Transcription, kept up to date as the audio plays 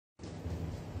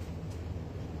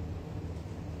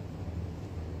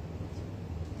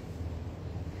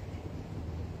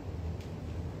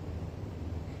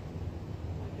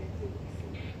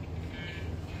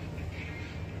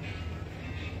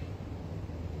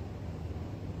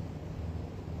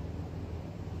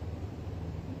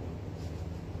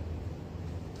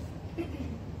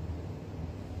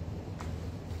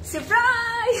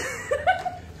Surprise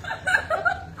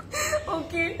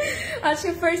ওকে আচ্ছা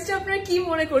first আপনারা কি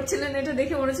মনে করছিলেন এটা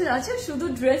দেখে মনে হচ্ছে আচ্ছা শুধু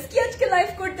ড্রেস কি আজকে লাইভ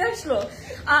করতে আসলো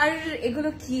আর এগুলো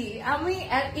কি আমি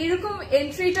এরকম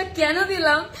এন্ট্রিটা কেন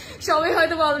দিলাম সবাই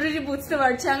হয়তো অলরেডি বুঝতে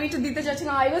পারছে আমি একটু দিতে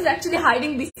চাচ্ছিলাম I was actually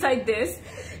hiding beside this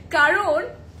কারণ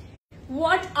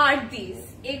হোয়াট আর দিস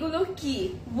এগুলো কি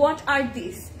হোয়াট আর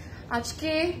দিস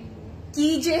আজকে কি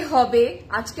যে হবে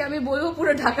আজকে আমি বলবো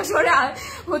পুরো ঢাকা শহরে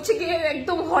হচ্ছে কি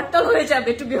একদম হরতাল হয়ে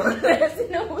যাবে টু বি অনেস্ট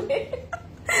না বলে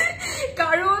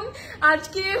কারণ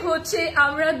আজকে হচ্ছে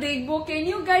আমরা দেখবো can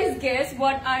you guys guess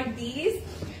what are this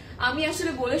আমি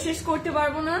আসলে বলে শেষ করতে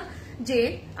পারবো না যে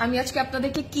আমি আজকে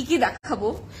আপনাদেরকে কি কি দেখাবো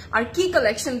আর কি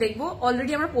কালেকশন দেখবো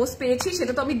অলরেডি আমরা পোস্ট পেয়েছি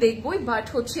সেটা তো আমি দেখবোই বাট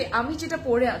হচ্ছে আমি যেটা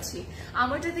পরে আছি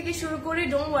আমারটা থেকে শুরু করে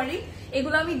ডোন্ট ওয়ারি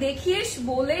এগুলো আমি দেখিয়ে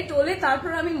বলে টোলে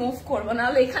তারপর আমি মুভ করবো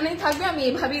নাহলে এখানেই থাকবে আমি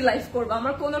এভাবেই লাইভ করবো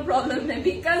আমার কোনো প্রবলেম নেই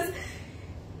because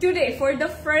today for the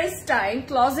first time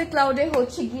closet ক্লাউডে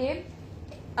হচ্ছে গিয়ে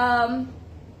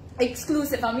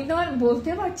exclusive আমি তো আর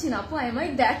বলতে পারছি না আপু am I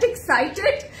that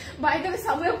excited by the way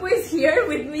some of is here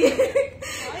with me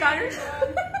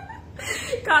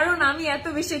কারণ আমি এত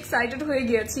বেশি এক্সাইটেড হয়ে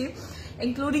গিয়েছি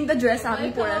ইনক্লুডিং দ্য ড্রেস আমি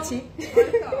পরে আছি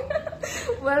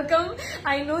ওয়েলকাম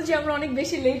আই নো যে আমরা অনেক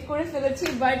বেশি লেট করে ফেলেছি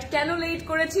বাট কেন লেট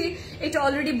করেছি এটা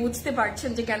অলরেডি বুঝতে পারছেন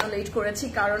যে কেন লেট করেছি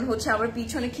কারণ হচ্ছে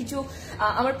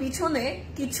আমার পিছনে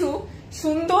কিছু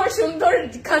সুন্দর সুন্দর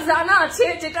খাজানা আছে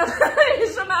যেটা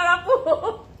সোনার আপু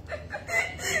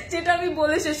যেটা আমি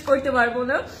বলে শেষ করতে পারবো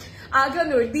না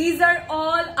আগানোর দিজ আর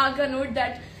অল আগানোর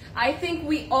that I think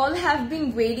we all have been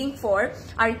waiting for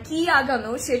আর কি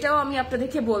আগানো সেটাও আমি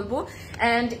আপনাদেরকে বলবো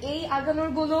and এই আগানোর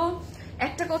গুলো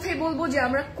একটা কথাই বলবো যে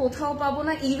আমরা কোথাও পাবো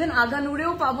না ইভেন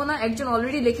আগানুরেও পাবো না একজন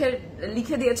অলরেডি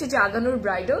লিখে দিয়েছে যে আগানুর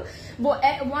ব্রাইডাল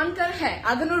হ্যাঁ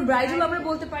আগানুর ব্রাইডাল আমরা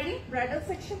বলতে পারি ব্রাইডাল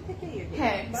সেকশন থেকে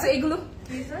হ্যাঁ এগুলো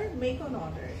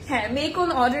হ্যাঁ মেক অন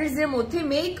অর্ডার্স এর মধ্যে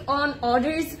মেক অন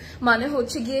অর্ডার্স মানে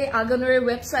হচ্ছে গিয়ে আগানোর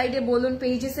ওয়েবসাইটে বলুন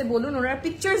পেজেসে বলুন ওরা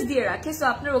পিকচার্স দিয়ে রাখে সো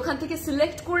আপনার ওখান থেকে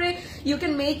সিলেক্ট করে you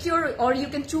can make your or you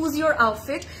can choose your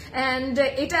outfit and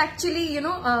এটা অ্যাকচুয়ালি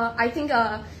ইউনো আই থিঙ্ক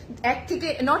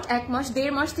এক মাস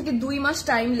 1.5 মাস থেকে 2 মাস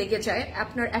টাইম লেগে যায়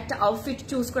আপনার একটা আউটফিট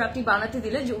চুজ করে আপনি বানাতে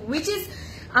দিলে উইচ ইজ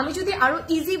আমি যদি আরো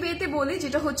ইজি ওয়েতে বলি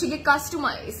যেটা হচ্ছে গিয়ে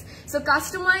কাস্টমাইজ সো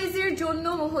কাস্টমাইজের জন্য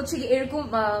হচ্ছে গিয়ে এরকম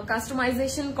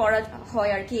কাস্টমাইজেশন করা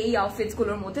হয় আর কি এই আউটফিটস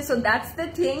গুলোর মধ্যে সো দ্যাটস দ্য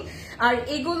থিং আর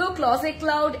এগুলো ক্লজেট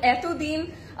ক্লাউড এতদিন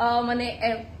মানে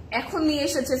এখন নিয়ে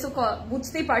এসেছে সো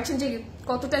বুঝতেই পারছেন যে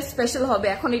কতটা স্পেশাল হবে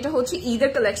এখন এটা হচ্ছে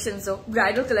ঈদের কালেকশনস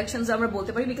ব্রাইডাল কালেকশনস আমরা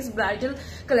বলতে পারি বিকজ ব্রাইডাল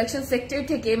কালেকশন সেক্টর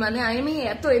থেকে মানে আমি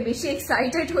এত বেশি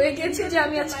এক্সাইটেড হয়ে গেছি যে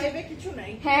আমি আজকে কিছু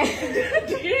নাই হ্যাঁ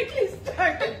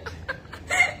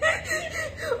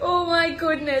oh my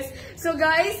goodness so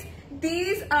guys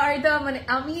these are the মানে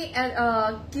আমি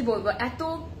কি বলবো এত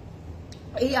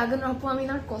এই আগানো আপু আমি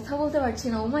আর কথা বলতে পারছি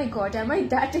না ও মাই god am I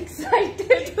that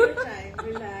excited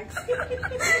relax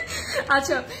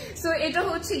আচ্ছা সো এটা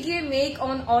হচ্ছে গিয়ে মেক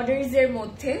অন অর্ডার্স এর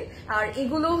মধ্যে আর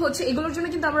এগুলো হচ্ছে এগুলোর জন্য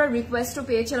কিন্তু আমরা রিকোয়েস্টও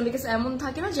পেয়েছিলাম বিকজ এমন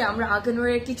থাকে না যে আমরা আগানোর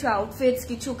কিছু আউটফিটস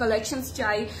কিছু কালেকশনস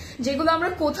চাই যেগুলো আমরা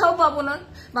কোথাও পাবো না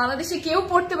বাংলাদেশে কেউ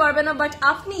পড়তে পারবে না বাট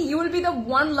আপনি you will be the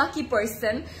one lucky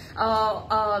person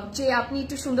যে আপনি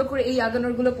একটু সুন্দর করে এই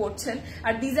আগানোর গুলো পড়ছেন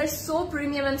আর these are so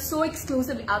premium and so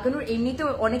exclusive আগানোর এমনিতেও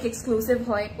অনেক এক্সক্লুসিভ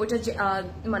হয় ওটা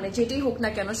মানে যেটাই হোক না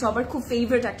কেন সবার খুব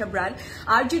ফেভারিট একটা ব্র্যান্ড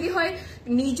আর যদি হয়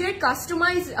নিজের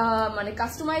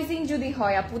কাস্টমাইজিং যদি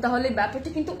হয় আপু তাহলে ব্যাপারটা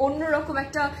কিন্তু অন্যরকম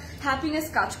একটা হ্যাপিনেস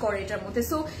কাজ করে এটার মধ্যে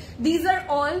সো দিজ আর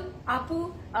অল আপু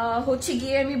হচ্ছে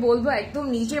গিয়ে আমি বলবো একদম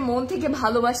নিজের মন থেকে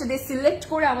ভালোবাসা দিয়ে সিলেক্ট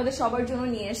করে আমাদের সবার জন্য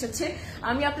নিয়ে এসেছে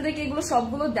আমি আপনাদেরকে এগুলো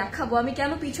সবগুলো দেখাবো আমি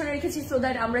কেন পিছনে রেখেছি সো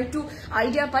দ্যাট আমরা একটু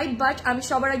আইডিয়া পাই বাট আমি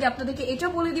সবার আগে আপনাদেরকে এটা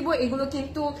বলে দিব এগুলো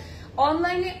কিন্তু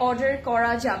অনলাইনে অর্ডার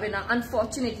করা যাবে না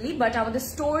আনফর্চুনেটলি বাট আমাদের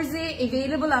স্টোরসে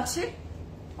এভেলেবল আছে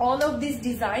অল অফ দিস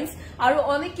ডিজাইনস আরো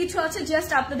অনেক কিছু আছে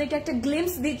জাস্ট আপনাদেরকে একটা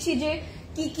গ্লিমস দিচ্ছি যে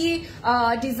কি কি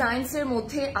ডিজাইনস এর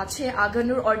মধ্যে আছে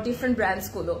আগানোর অর ডিফারেন্ট ব্র্যান্ডস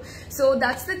গুলো so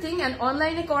that's the thing and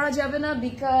অনলাইনে করা যাবে না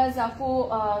বিকজ আপু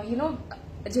ইউনো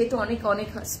যেহেতু অনেক অনেক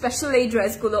স্পেশাল এই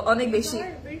ড্রেস গুলো অনেক বেশি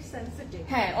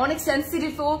হ্যাঁ অনেক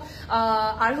সেন্সিটিভও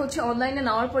আর হচ্ছে অনলাইনে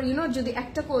নেওয়ার পর ইউনো যদি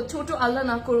একটা ছোট আল্লাহ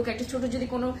না করুক একটা ছোট যদি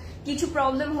কোনো কিছু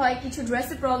প্রবলেম হয় কিছু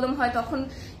ড্রেসের প্রবলেম হয় তখন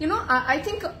YONO I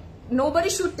think nobody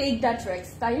should take that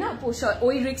risk তাই না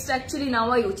ওই রিস্কটা অ্যাকচুয়ালি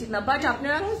নেওয়াই উচিত না বাট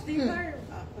আপনারা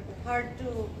hard to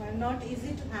not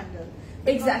easy to handle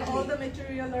exactly all the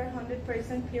material are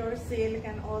 100% pure silk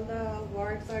and all the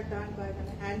works are done by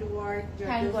hand work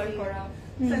kora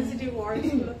sensitive works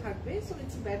gulo thakbe so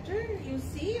it's better you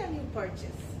see and you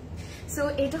purchase so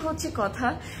এটা হচ্ছে কথা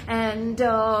and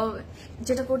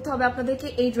যেটা করতে হবে আপনাদেরকে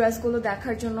এই ড্রেসগুলো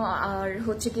দেখার জন্য আর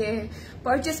হচ্ছে গিয়ে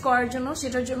পারচেস করার জন্য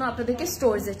সেটার জন্য আপনাদেরকে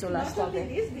স্টোরসে চলে আসতে হবে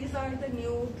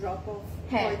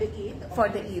ফর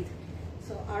দ্য ঈদ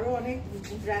So আরো অনেক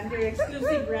ব্র্যান্ডের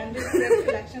এক্সক্লুসিভ ব্র্যান্ডের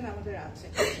কালেকশন আমাদের আছে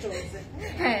স্টোরসে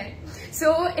হ্যাঁ সো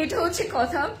এটা হচ্ছে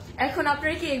কথা এখন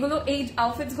আপনারা কি এগুলো এই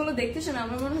আউটফিটস গুলো দেখতেছেন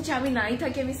আমার মনে হচ্ছে আমি নাই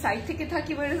থাকি আমি সাইড থেকে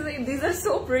থাকি দিস আর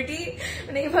সো প্রিটি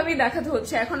মানে এইভাবেই দেখাতে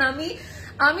হচ্ছে এখন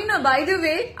আমি না বাই দ্য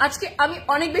ওয়ে আজকে আমি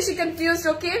অনেক বেশি কনফিউজ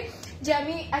ওকে যে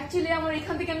আমি অ্যাকচুয়ালি আমার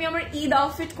এখান থেকে আমি আমার ঈদ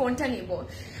আউটফিট কোনটা নিব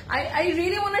I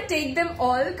really want to take them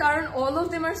all কারণ all of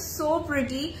them are so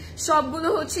pretty সবগুলো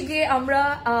হচ্ছে গিয়ে আমরা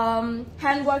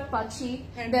হ্যান্ড ওয়ার্ক পাচ্ছি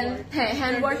দেন হ্যাঁ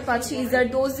হ্যান্ড ওয়ার্ক পাচ্ছি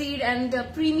জারদোজির এন্ড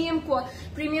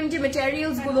প্রিমিয়াম যে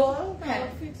ম্যাটেরিয়ালস গুলো হ্যাঁ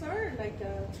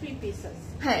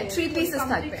হ্যাঁ 3 পিসেস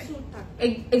থাকবে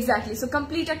এক্স্যাক্টলি সো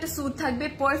কমপ্লিট একটা স্যুট থাকবে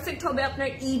পারফেক্ট হবে আপনার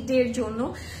ঈদের জন্য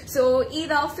সো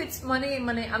ঈদ আউটফিটস মানে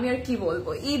আমি আর কি বলবো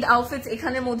ঈদ আউটফিটস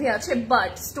এখানের মধ্যে আছে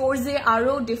বাট স্টোরসে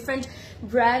আরো ডিফারেন্ট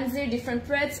ব্র্যান্ডস এর ডিফারেন্ট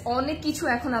প্রাইস অনেক কিছু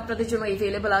এখন আপনাদের জন্য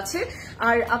अवेलेबल আছে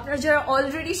আর আপনারা যারা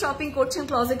অলরেডি শপিং করছেন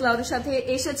ক্লোজেট ক্লাউডের সাথে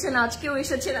এসেছেন আজকেও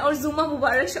এসেছেন আর জুমা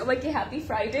মুবারক সবাইকে হ্যাপি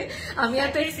ফ্রাইডে আমি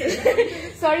এত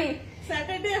সরি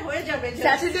স্যাটারডে হয়ে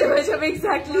যাবে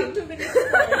এক্স্যাক্টলি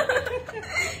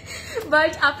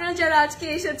বাট আপনারা যারা আজকে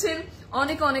এসেছেন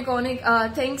অনেক অনেক অনেক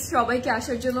থ্যাঙ্কস সবাইকে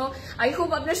আসার জন্য আই হোপ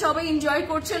আপনারা সবাই এনজয়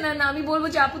করছেন এন্ড আমি বলবো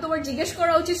যে আপু তোমার জিজ্ঞেস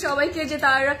করা উচিত সবাইকে যে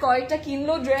তারা কয়টা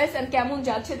কিনলো ড্রেস এন্ড কেমন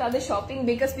যাচ্ছে তাদের shopping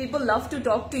because people love to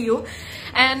talk to you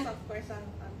and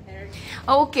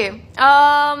okay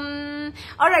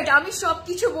alright আমি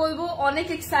সবকিছু বলবো অনেক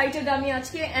এক্সাইটেড আমি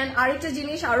আজকে এন্ড আরেকটা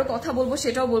জিনিস আরো কথা বলবো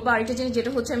সেটাও বলবো আরেকটা জিনিস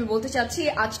যেটা হচ্ছে আমি বলতে চাচ্ছি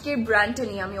আজকের ব্র্যান্ডটা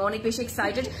নিয়ে আমি অনেক বেশি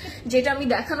এক্সাইটেড যেটা আমি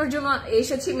দেখানোর জন্য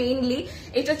এসেছি মেইনলি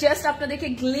এটা জাস্ট আপনাদেরকে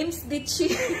গ্লিমস দিচ্ছি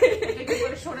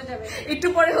একটু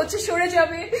পরে হচ্ছে সরে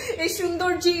যাবে এই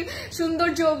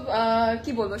সৌন্দর্য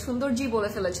কি বলবো সৌন্দর্য বলে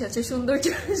ফেলেছে আচ্ছা সৌন্দর্য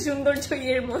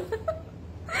এর মধ্যে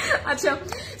আচ্ছা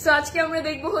সো আজকে আমরা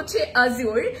দেখবো হচ্ছে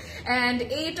আজুর এন্ড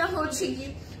এটা হচ্ছে কি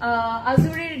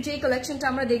আজুরের যে কালেকশনটা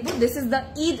আমরা দেখবো this is the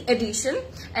Eid addition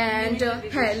and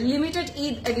হ্যাঁ limited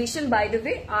Eid addition by the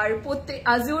way আর প্রত্যেক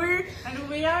আজুর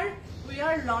we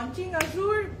are launching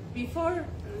Azur before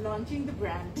launching the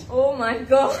brand. Oh my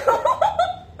god.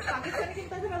 পাকিস্তানে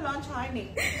কিন্তু এখনো লঞ্চ হয়নি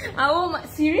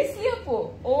সিরিয়াসলি আপু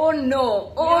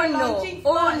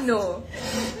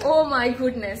ও মাই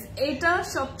গুডনেস এটা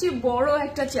সবচেয়ে বড়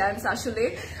একটা চান্স আসলে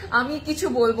আমি কিছু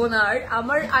বলবো না আর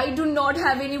আমার I do not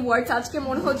have any ওয়ার্ডস আজকে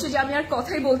মনে হচ্ছে যে আমি আর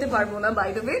কথাই বলতে পারবো না বাই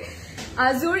দ্য ওয়ে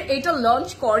আজুর এটা লঞ্চ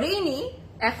করেইনি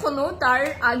এখনো তার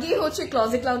আগে হচ্ছে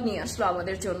ক্লোজেট ক্লাউড নিয়ে আসলো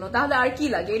আমাদের জন্য তাহলে আর কি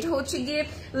লাগে এটা হচ্ছে গিয়ে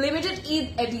লিমিটেড ঈদ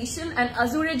এডিশন এন্ড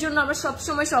আজুরের জন্য আমরা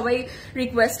সবসময় সবাই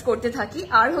রিকোয়েস্ট করতে থাকি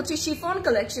আর হচ্ছে শিফন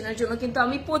কালেকশনের জন্য কিন্তু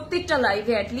আমি প্রত্যেকটা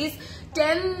লাইভে অ্যাটলিস্ট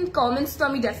 10 কমেন্টস তো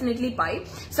আমি ডেফিনেটলি পাই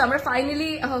সো আমরা ফাইনালি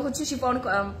হচ্ছে শিফন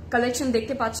কালেকশন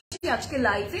দেখতে পাচ্ছি আজকে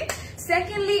লাইভে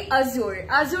সেকেন্ডলি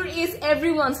আজুর ইজ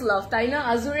এভরিওয়ানস লাভ তাই না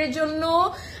আজুরের জন্য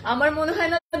আমার মনে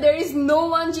হয় না there is no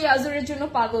one যে আজুরের জন্য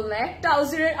পাগল না একটা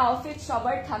আজুরের আউটফিট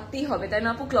সবার থাকতেই হবে তাই না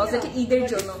আপু ক্লোজেটে ঈদের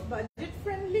জন্য budget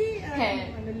friendly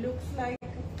and looks like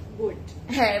good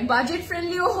হ্যাঁ বাজেট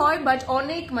ফ্রেন্ডলিও হয় বাট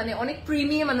অনেক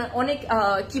প্রিমিয়াম অনেক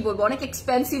কি বলবো অনেক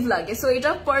এক্সপেন্সিভ লাগে সো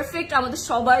এটা পারফেক্ট আমাদের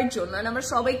সবার জন্য আমরা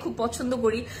সবাই খুব পছন্দ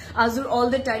করি আজুর অল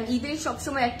দ্য টাইম ঈদে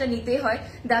সবসময় একটা নিতেই হয়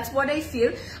দ্যাটস হোয়াট আই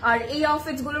ফিল আর এই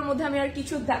আউটফিটস গুলোর মধ্যে আমি আর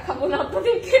কিছু দেখাবো না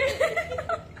আপনাদেরকে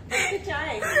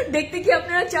দেখতে কি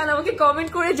আপনারা চান আমাকে কমেন্ট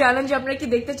করে জানান যে আপনারা কি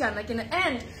দেখতে চান না কিনা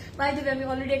এন্ড বাই দ্য ওয়ে আমি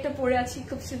অলরেডি একটা পরে আছি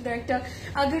খুব সুন্দর একটা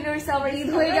আগের আমার ঈদ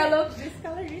হয়ে গেল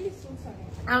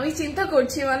আমি চিন্তা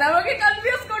করছি মানে আমাকে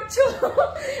কনফিউজ করছো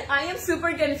I am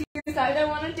super confuse either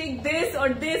want to take this or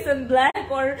this and black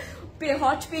or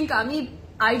hot pink আমি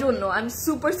I don't know. I'm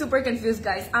super confused,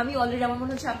 guys. আমি অলরেডি আমার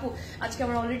মনে হচ্ছে আপু আজকে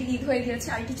আমার অলরেডি ঈদ হয়ে গেছে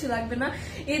আর কিছু লাগবে না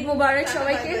ঈদ মোবারক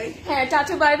সবাইকে হ্যাঁ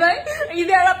টাটা বাই বাই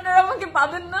ঈদে আর আপনারা আমাকে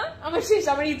পাবেন না আমার শেষ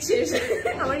আমার ঈদ শেষ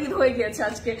আমার ঈদ হয়ে গেছে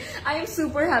আজকে আই এম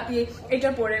সুপার হ্যাপি এটা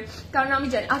পরে কারণ আমি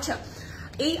জানি আচ্ছা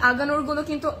এই আগানোর গুলো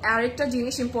কিন্তু আরেকটা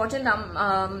জিনিস ইম্পর্টেন্ট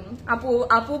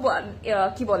আপু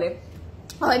কি বলে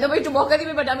হয়তো একটু বকা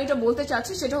দিবে বাট আমি এটা বলতে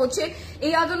চাচ্ছি সেটা হচ্ছে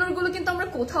এই আগানোর গুলো কিন্তু আমরা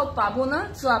কোথাও পাবো না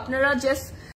সো আপনারা জাস্ট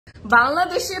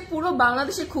পুরো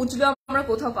বাংলাদেশে খুঁজলেও আমরা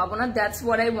কোথাও পাবো না that's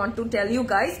what I want to tell you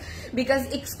guys because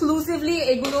exclusively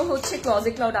এগুলো হচ্ছে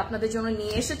ক্লোজেট ক্লাউড আপনাদের জন্য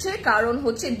নিয়ে এসেছে কারণ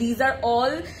হচ্ছে দিজ আর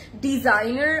অল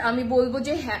ডিজাইনার আমি বলবো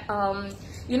যে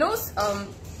you know,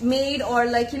 made or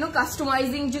like, you know,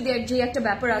 customizing যে একটা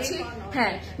ব্যাপার আছে,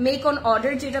 হ্যাঁ, মেক অন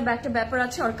অর্ডার যেটা একটা ব্যাপার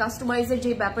আছে, আর কাস্টমাইজের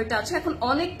যে ব্যাপারটা আছে, এখন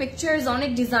অনেক পিকচার্স অনেক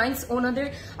ডিজাইনস ওনাদের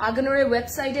আগানোরের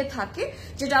ওয়েবসাইটে থাকে,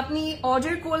 যেটা আপনি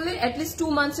অর্ডার করলে অ্যাটলিস্ট 2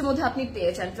 মান্থসের মধ্যে আপনি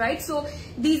পেয়ে যান, right? So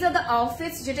these are the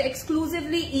outfits যেটা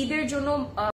এক্সক্লুসিভলি ঈদের জন্য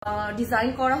ডিজাইন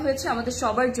করা হয়েছে আমাদের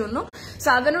সবার জন্য। সো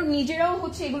আগানোর নিজেরাও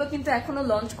হচ্ছে এগুলো কিন্তু এখনো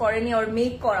লঞ্চ করেনি আর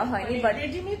মেক করা হয়নি, বাট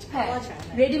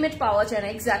রেডিমেড পাওয়া যায় না,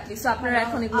 এক্স্যাক্টলি। সো আপনারা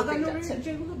এখন এগুলো পেয়ে যাচ্ছেন।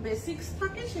 যেগুলো বেসিক্স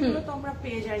থাকে সেগুলো তো আমরা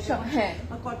পেয়ে যাই, হ্যাঁ,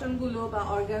 কটন গুলো বা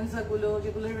অর্গানজা গুলো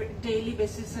যেগুলো ডেইলি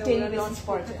বেসিসে লঞ্চ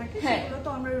করতে থাকে, সেগুলো তো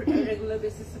আমরা রেগুলার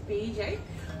বেসিসে পেয়ে যাই।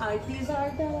 আর this are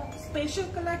the special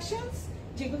collections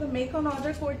যেগুলো মেক অন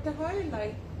অর্ডার করতে হয়,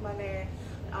 লাইক মানে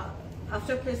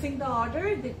after placing the order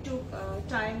they took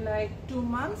time like 2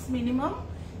 months minimum,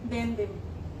 then they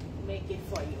make it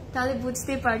for you. তাহলে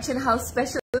বুঝতে পারছেন how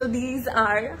special these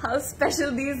are, how special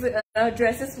these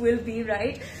dresses will be,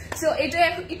 right? So এটা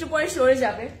একটু পরে সরে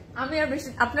যাবে। আমি আর বেশি,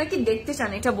 আপনারা কি দেখতে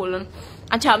চান এটা বলুন।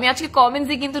 আচ্ছা, আমি আজকে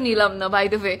কমেন্টসে কিন্তু নিলাম না, বাই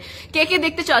দ্য ওয়ে। কে কে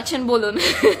দেখতে চাচ্ছেন বলুন।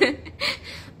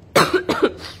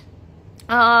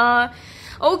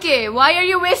 Okay, why are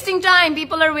you wasting time?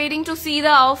 People are waiting to see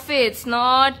the outfits,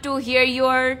 not to hear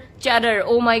your chatter.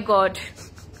 Oh my god.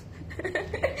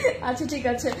 আচ্ছা ঠিক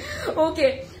আছে, ওকে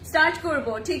স্টার্ট করব,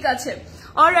 ঠিক আছে।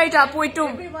 অলরাইট আপু, একটু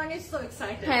everyone is so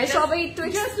excited, হ্যাঁ সবাই একটু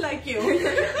just like you.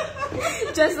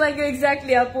 Just like you,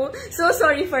 exactly আপু। So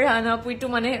sorry ফারহানা আপু, একটু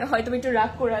মানে হয়তো একটু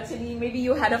রাগ করে আছেন, maybe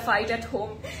you had a fight at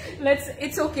home.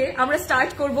 It's okay, আমরা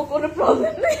স্টার্ট করব, কোনো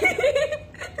প্রবলেম নেই।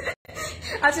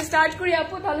 আচ্ছা স্টার্ট করি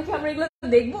আপু, তাহলে কি আমরা এগুলো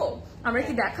দেখবো, আমরা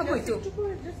কি দেখাবো একটু?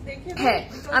 হ্যাঁ,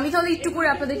 আমি তাহলে একটু করে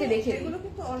আপনাদেরকে দেখে দিই। এগুলো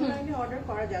কিন্তু অনলাইনে অর্ডার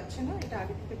করা যাচ্ছে না, এটা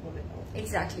আগে থেকে বলে দাও।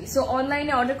 এক্স্যাক্টলি, সো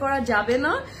অনলাইনে অর্ডার করা যাবে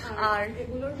না। আর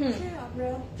এগুলো হচ্ছে আমরা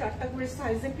 4টা করে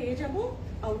সাইজে পেয়ে যাব,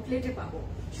 আউটলেটে পাবো,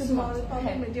 স্মল পাবো,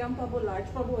 মিডিয়াম পাবো, লার্জ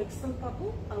পাবো, এক্সেল পাবো,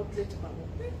 আউটলেটে পাবো।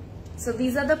 So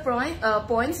these are the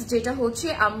points যেটা হচ্ছে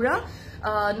আমরা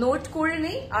নোট করে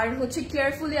নেই আর হচ্ছে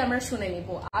কেয়ারফুলি আমরা শুনে নিব।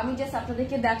 আমি জাস্ট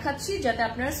আপনাদেরকে দেখাচ্ছি যাতে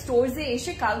আপনারা স্টোরসে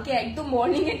এসে কালকে একদম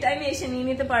মর্নিং এর টাইমে এসে নিয়ে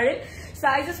নিতে পারেন।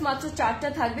 সাইজেস মাত্র 4টা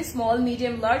থাকবে, small,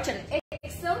 medium, large and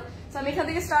Excel. So আমি এখান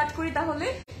থেকে স্টার্ট করি তাহলে।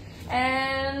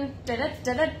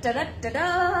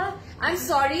 I'm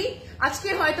sorry, আজকে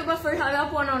হয়তো বা ফারহানা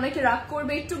আপু অনেকে রাগ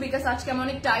করবে একটু, বিকজ আজকে আমি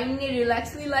অনেক টাইম নিয়ে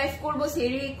রিল্যাক্সলি লাইফ করবো,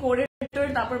 সেরি করে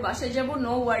তারপর বাসায় যাবো,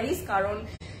 নো ওয়ারিজ। কারণ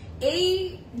এই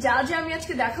যা যা আমি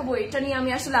আজকে দেখাবো এটা নিয়ে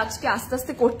আমি আসলে আজকে আস্তে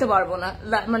আস্তে করতে পারবো না,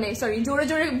 মানে সরি জোরে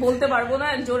জোরে বলতে পারবো না,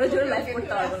 জোরে জোরে লাইফ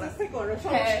করতে পারবো না।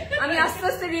 হ্যাঁ, আমি আস্তে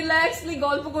আস্তে রিল্যাক্সলি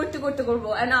গল্প করতে করতে করবো,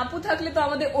 এন্ড আপু থাকলে তো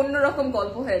আমাদের অন্যরকম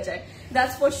গল্প হয়ে যায়,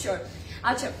 দ্যাটস ফর শিওর।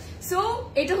 আচ্ছা, সো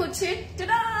এটা হচ্ছে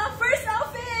ফার্স্ট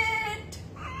আউটফিট,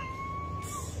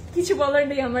 কিছু বলার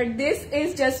নেই আমার। This is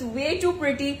just way to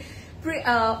pretty.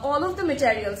 All of the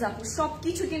materials আপু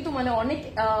সবকিছু কিন্তু মানে অনেক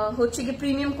হচ্ছে কি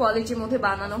প্রিমিয়াম কোয়ালিটির মধ্যে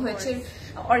বানানো হয়েছে।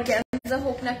 অর্গানজা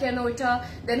হোক না কেন ওইটা,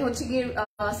 দেন হচ্ছে কি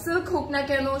সিল্ক হোক না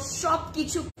কেন,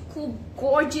 সবকিছু খুব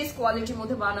গর্জিয়াস কোয়ালিটির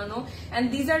মধ্যে বানানো। এন্ড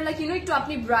দিজ আর লাইক একটু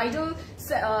আপনি ব্রাইডাল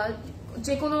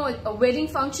যে কোনো ওয়েডিং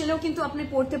ফাংশনেও কিন্তু আপনি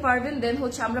পড়তে পারবেন, দেন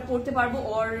হচ্ছে আমরা পড়তে পারবো,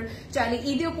 ওর চাইলে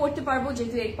ঈদেও পড়তে পারবো,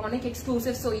 যেহেতু অনেক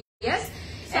exclusive. So yes,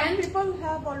 and people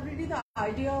have already the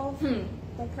idea of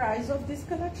the price of these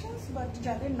collections, but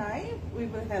যাদের নাই we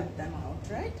will help them out,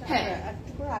 right? হ্যাঁ,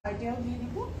 একটু করে আইডিয়া দিয়ে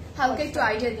দিব, হালকা একটু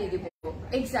আইডিয়া দিয়ে দিব।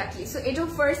 এক্স্যাক্টলি, সো এটা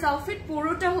ফার্স্ট আউটফিট,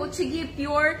 পুরোটা হচ্ছে গিয়ে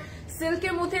পিওর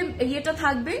সিল্কের মধ্যে ইয়েটা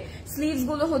থাকবে। স্লিভস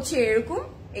গুলো হচ্ছে এরকম,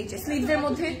 এই যে স্লিভস এর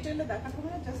মধ্যে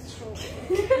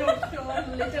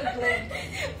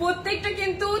প্রত্যেকটা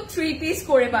কিন্তু 3 পিস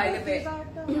করে পাই দেবে।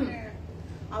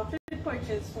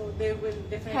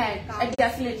 হ্যাঁ,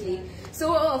 ডেফিনেটলি। সো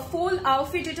ফুল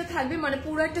আউটফিট এটা থাকবে, মানে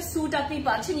পুরো একটা স্যুট আপনি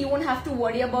পাচ্ছেন। You won't have to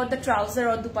worry about the trouser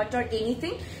or dupatta or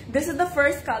anything. This is the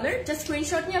first colour. Just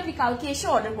screenshot নিয়ে আপনি কালকে এসে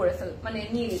অর্ডার করে মানে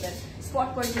নিয়ে নেবেন স্পট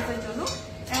পারচেজের জন্য।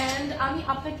 এন্ড আমি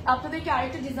আপনাদেরকে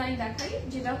আরেকটা ডিজাইন দেখাই,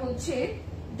 যেটা হচ্ছে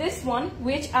this one,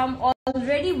 which I'm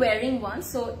already wearing one.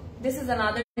 So this is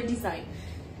another design.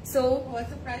 So what's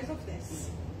the price of this?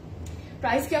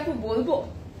 Price কি আপু বলবো?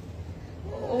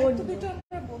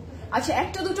 আচ্ছা,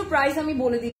 একটা দুটো প্রাইস আমি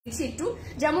বলে দিচ্ছি একটু,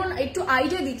 যেমন একটু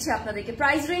আইডিয়া দিচ্ছি আপনাদেরকে।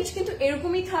 প্রাইস রেঞ্জ কিন্তু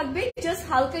এরকমই থাকবে, জাস্ট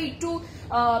হালকা একটু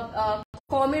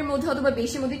কমের মধ্যে অথবা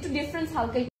বেশির মধ্যে একটু ডিফারেন্স,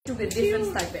 হালকা একটু ডিফারেন্স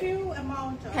থাকবে।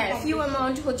 হ্যাঁ, ফিউ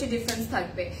অ্যামাউন্ট হচ্ছে ডিফারেন্স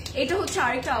থাকবে। এটা হচ্ছে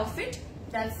আরেকটা আউটফিট,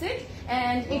 দ্যাটস ইট।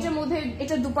 এন্ড এটার মধ্যে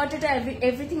এটা দুপাট্টাটা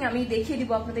এভরিথিং আমি দেখিয়ে দিব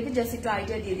আপনাদেরকে, জাস্ট একটু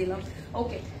আইডিয়া দিয়ে দিলাম।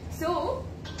 ওকে, সো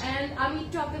এন্ড আমি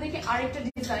একটু আপনাদেরকে আরেকটা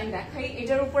ডিজাইন দেখাই।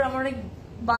 এটার উপর আমার অনেক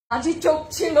বাজি চোখ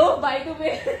ছিল, বাই দ্য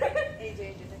ওয়ে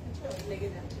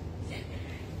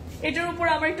এটার উপর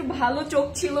আমার একটু ভালো চোখ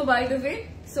ছিল, by the way.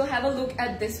 So have a look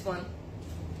at this one.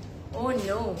 O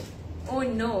no, O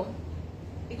no,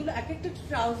 এগুলো এক একটা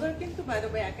ট্রাউজার কিন্তু বাই দ্য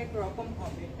ওয়ে এক এক রকম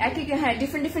হবে, এক এক হ্যাঁ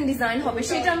ডিফারেন্ট ডিজাইন হবে,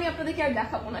 সেটা আমি আপনাদেরকে আর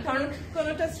দেখাবো না কারণ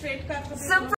কোনটা স্ট্রেট কাট হবে,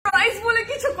 সারপ্রাইজ বলে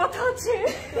কিছু কথা আছে,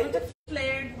 কোনটা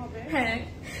ফ্লেয়ার্ড হবে, হ্যাঁ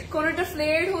কোনটা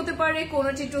ফ্লেয়ার্ড হতে পারে,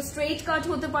 কোনটা একটু স্ট্রেট কাট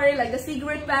হতে পারে লাইক দ্য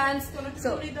সিগারেট প্যান্টস,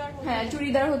 হ্যাঁ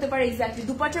চুড়িদার হতে পারে, এক্স্যাক্টলি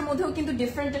দুপাট্টার মধ্যেও কিন্তু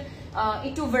ডিফারেন্ট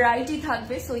একটু ভ্যারাইটি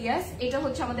থাকবে। সো ইয়েস, এটা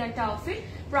হচ্ছে আমাদের একটা আউটফিট।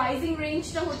 প্রাইসিং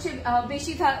রেঞ্জটা হচ্ছে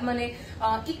বেশি মানে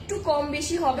একটু কম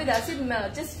বেশি হবে, that's it,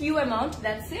 just few amount,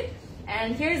 that's it.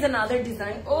 And here is another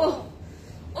design. ওহ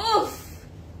ওহ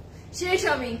শেষ,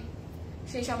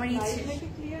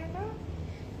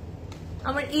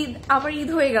 আমার ঈদ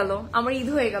হয়ে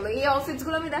গেল, এই আউটফিটস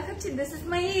গুলো আমি দেখাচ্ছি। This is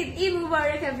my Eid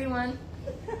Mubarak everyone.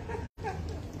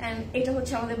 And এটা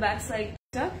হচ্ছে আমাদের ব্যাক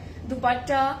সাইডটা,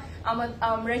 দুপাট্টা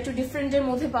আমরা একটু ডিফারেন্ট এর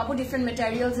মধ্যে পাবো, ডিফারেন্ট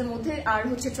ম্যাটেরিয়ালস এর মধ্যে, আর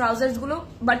হচ্ছে ট্রাউজার্স গুলো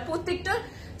বাট প্রত্যেকটা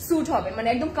স্যুট হবে, মানে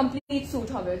একদম কমপ্লিট স্যুট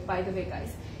হবে। বাই দ্য ওয়ে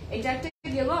গাইস, এটা একটা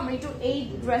গেল। আমরা একটু এই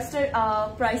ড্রেসটার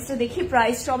প্রাইসটা দেখি।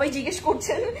 প্রাইস সবাই জিজ্ঞেস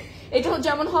করছেন, এটা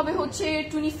যেমন হবে হচ্ছে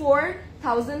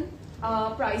 24,000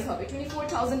 প্রাইস হবে,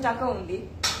 24,000 টাকা অনলি।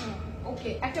 ওকে,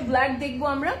 একটা ব্ল্যাক দেখবো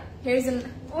আমরা। হিয়ার ইজ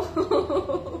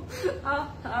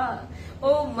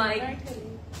ও মাই,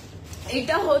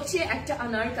 এটা হচ্ছে একটা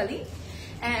আনারকালি।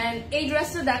 এন্ড এই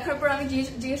ড্রেসটা দেখার পর আমি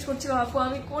জিজ্ঞেস করছিলাম, আপু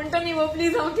আমি কোনটা নিব,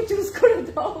 প্লিজ আমাকে চুজ করে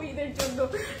দাও ঈদের জন্য।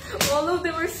 All of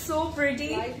them are so pretty.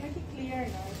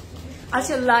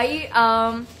 আচ্ছা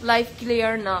লাইভ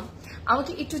ক্লিয়ার না,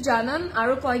 আমাকে একটু জানান,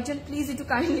 আরো কয়েকজন প্লিজ একটু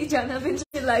কাইন্ডলি জানাবেন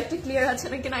যে লাইভটা ক্লিয়ার আছে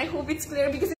নাকি। I hope it's clear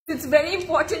because it's very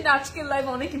important. আজকের লাইভ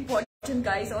অনেক ইম্পর্টেন্ট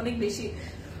গাইস, অনেক বেশি।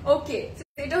 ওকে,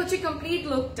 এটা হচ্ছে কমপ্লিট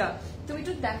লুকটা, তুমি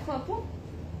একটু দেখো আপু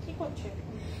ঠিক হচ্ছে।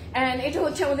 এন্ড এটা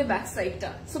হচ্ছে আমাদের ব্যাক সাইডটা।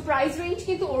 সো প্রাইস রেঞ্জ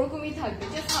কিন্তু ওরকমই থাকবে,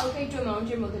 জাস্ট হালকা একটু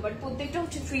অ্যামাউন্টের মধ্যে, বাট প্রত্যেকটা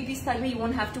হচ্ছে 3 পিস থাকবে। You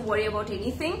won't have to worry about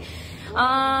anything.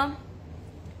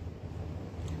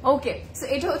 Okay, so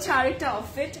এটা হচ্ছে আরেকটা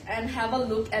outfit and have a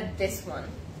look at this one.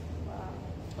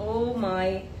 Oh my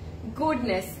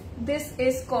goodness, this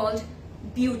is called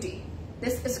beauty.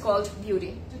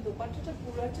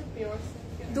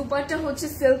 Dupatta হচ্ছে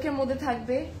সিল্কের মধ্যে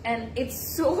থাকবে এন্ড ইটস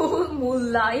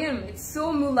সো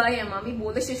মুলায়ম, আমি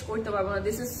বলে শেষ করতে পারবো না।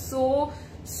 দিস ইজ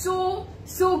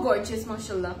সো গর্জিয়াস,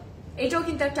 মাশাআল্লাহ। এটাও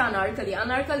কিন্তু একটা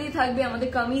আনারকালি থাকবে, আমাদের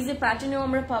কামিজের প্যাটার্নেও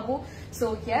আমরা পাবো। So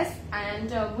yes, and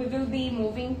we will be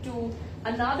moving to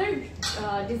another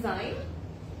design.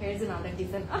 Here's another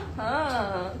design.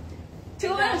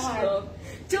 চলে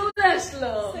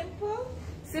আসলো।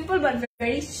 Simple but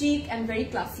very chic and very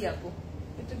classy আপু।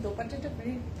 এটা দোপাট্টাটা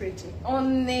very pretty,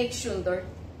 অনেক সুন্দর,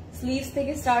 স্লিভস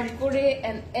থেকে স্টার্ট করে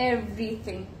and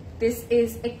everything. This is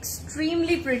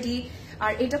extremely pretty.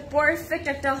 আর এটা পারফেক্ট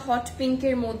একটা হট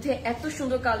পিঙ্কের মধ্যে, এত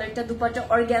সুন্দর কালারটা, দুপাট্টা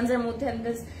অর্গানজার মধ্যে, and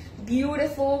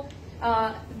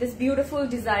this beautiful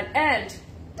design. And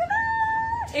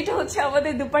এটা হচ্ছে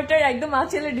আমাদের দুপাট্টার একদম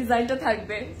আঁচলের ডিজাইনটা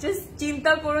থাকবে। জাস্ট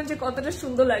চিন্তা করুন যে কতটা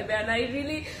সুন্দর লাগবে। And I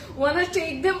really want to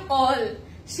take them all.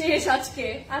 শেষ আজকে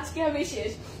আমি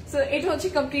শেষ। সো এটা হচ্ছে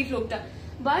কমপ্লিট লুকটা,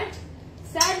 বাট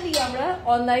স্যাডলি আমরা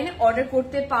অনলাইনে অর্ডার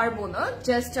করতে পারবো না।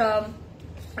 জাস্ট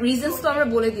রিজনস তো আমরা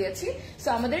বলে দিয়েছি। সো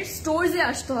আমাদের স্টোরসে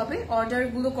আসতে হবে অর্ডার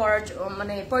গুলো করার,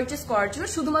 মানে পারচেস করার জন্য।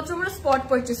 শুধুমাত্র আমরা স্পট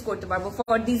পারচেস করতে পারবো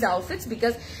for this outfits,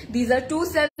 because these are two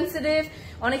sensitive,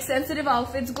 অনেক সেন্সিটিভ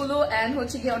আউটফিটস গুলো, এন্ড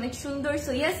হচ্ছে কি অনেক সুন্দর।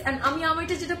 সো ইয়েস, এন্ড আমি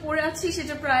আমারটা যেটা পরে আছি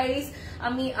সেটা প্রাইস,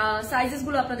 আমি সাইজেস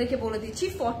গুলো আপনাদেরকে বলে দিচ্ছি,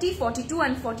 40, 42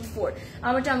 and 44।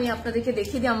 আমারটা আমি আপনাদেরকে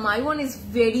দেখিয়ে দিই। মাই ওয়ান ইজ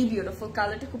ভেরি বিউটিফুল,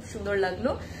 কালারটা খুব সুন্দর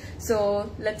লাগলো। সো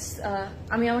লেটস,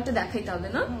 আমি আমারটা দেখাই তাহলে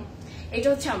না। এটা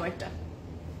হচ্ছে আমারটা।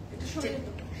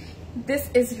 This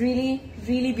is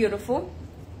really beautiful.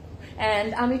 And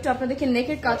আমি একটু আপনাদেরকে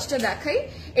নেকের কাজটা দেখাই।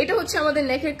 এটা হচ্ছে আমাদের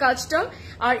নেকের কাজটা,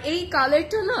 আর এই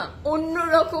কালারটা না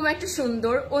অন্যরকম একটা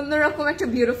সুন্দর, অন্যরকম একটা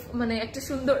বিউটিফুল, মানে একটা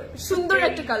সুন্দর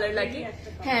একটা কালার লাগে।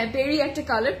 হ্যাঁ, বেরি একটা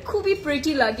কালার, খুবই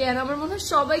প্রিটি লাগে। আর আমার মনে হয়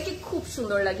সবাইকে খুব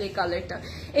সুন্দর লাগে এই কালারটা।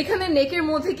 এখানে নেকের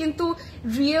মধ্যে কিন্তু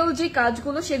রিয়েল যে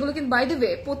কাজগুলো সেগুলো কিন্তু, বাই দ্য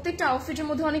ওয়ে, প্রত্যেকটা আউটফিটের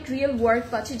মধ্যে অনেক রিয়েল ওয়ার্ক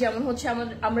পাচ্ছি। যেমন হচ্ছে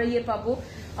আমরা ইয়ে পাবো,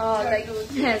 like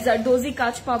জারদোজি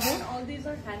কাজ পাবো,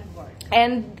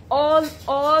 and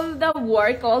all the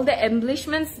work, all the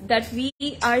embellishments that we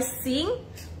are seeing,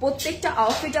 প্রত্যেকটা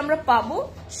আউটফিট আমরা পাবো,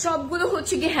 সবগুলো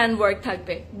হচ্ছে কি হ্যান্ড ওয়ার্ক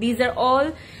থাকবে। These are all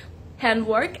hand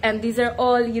work and these are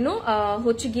all, you know,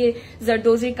 হচ্ছে গিয়ে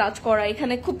জারদোজির কাজ করা।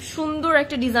 এখানে খুব সুন্দর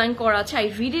একটা ডিজাইন করা আছে। I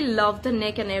really love the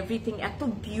neck and everything, এত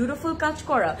বিউটিফুল কাজ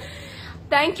করা।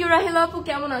 থ্যাংক ইউ রাহিলা আপু,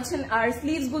 কেমন আছেন? আর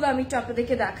স্লিভস গুলো আমি একটু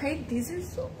আপনাদেরকে দেখাই। দিস ইজ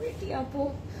সো প্রিটি আপু।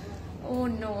 ও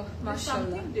নো,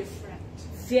 মাশাআল্লাহ,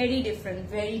 very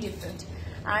different.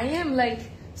 I am like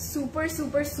super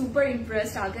super super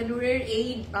impressed আগানুরের এই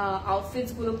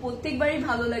আউটফিটস গুলো প্রত্যেকবারই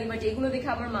ভালো লাগে, বাট এগুলো দেখে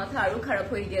আমার মাথা আরো খারাপ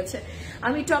হয়ে গেছে।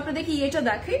 আমি একটু আপনাদেরকে এটা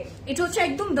দেখাই, এটা হচ্ছে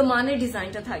একদম দামানের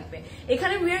ডিজাইনটা থাকবে।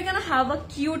 এখানে we are gonna have a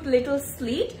cute little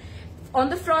slit on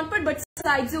the front part, but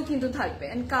সাইডেও কিন্তু থাকবে,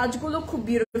 এন্ড কাজগুলো খুব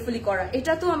বিউটিফুলি করা।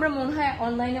 এটা তো আমরা মনে হয়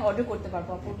অনলাইনে অর্ডার করতে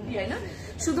পারবো, তাই না?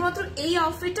 শুধুমাত্র এই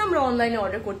আউটফিটটা আমরা অনলাইনে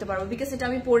অর্ডার করতে পারবো, বিকজ এটা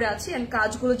আমি পরে আছি। এন্ড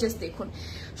কাজগুলো জাস্ট দেখুন,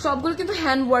 সবগুলো কিন্তু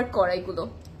হ্যান্ড ওয়ার্ক করা এগুলো।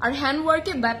 আর হ্যান্ড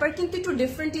ওয়ার্কের ব্যাপার কিন্তু একটু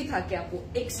ডিফারেন্টই থাকে আপু,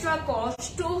 এক্সট্রা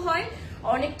কষ্টও হয়,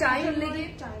 অনেক টাইম লেগে,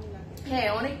 হ্যাঁ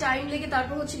অনেক টাইম লেগে।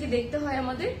 তারপর হচ্ছে কি দেখতে হয়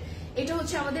আমাদের, এটা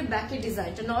হচ্ছে আমাদের ব্যাকের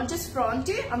ডিজাইনটা, নট জাস্ট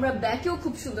ফ্রন্টে, আমরা ব্যাকেও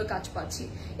খুব সুন্দর কাজ পাচ্ছি।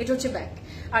 এটা হচ্ছে ব্যাক,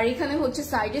 আর এখানে হচ্ছে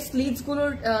সাইডে স্লিভস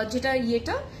গুলোর যেটা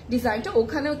ইয়েটা ডিজাইনটা,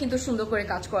 ওখানেও কিন্তু সুন্দর করে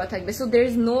কাজ করা থাকবে। So there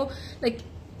is no like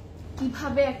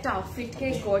কিভাবে একটা আউটফিটকে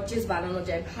গর্জিয়াস বানানো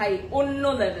যায় ভাই, অন্য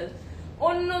লেভেল,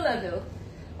 অন্য লেভেল।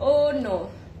 ও নো,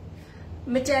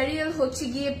 ম্যাটেরিয়াল হচ্ছে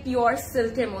গিয়ে পিওর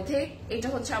সিল্কের মধ্যে। এটা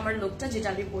হচ্ছে আমার লুকটা যেটা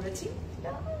আমি পরেছি,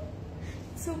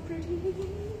 সো প্রিটি।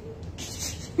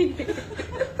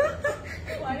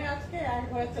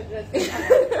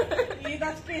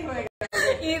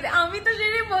 আমি তো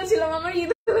সেটাই বলছিলাম, আমার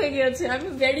ঈদ হয়ে গেছে, আমি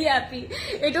ভেরি হ্যাপি।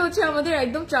 এটা হচ্ছে আমাদের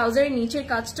একদম ট্রাউজারের নিচের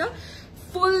কাজটা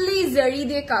ফুললি জারি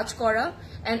দিয়ে কাজ করা,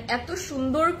 এন্ড এত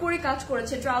সুন্দর করে কাজ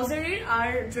করেছে। ট্রাউজারের আর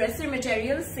ড্রেসের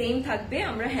ম্যাটেরিয়াল সেম থাকবে,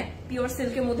 আমরা হ্যাঁ পিওর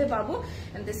সিল্কের মধ্যে পাবো,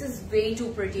 and this is way to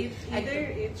pretty.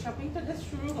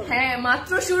 হ্যাঁ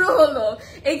মাত্র শুরু হলো,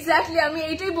 এক্স্যাক্টলি আমি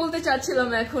এইটাই বলতে চাচ্ছিলাম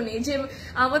এখনই, যে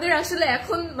আমাদের আসলে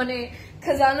এখন মানে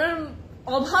খাজানার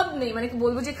অভাব নেই, মানে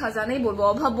বলবো যে খাজানাই বলবো,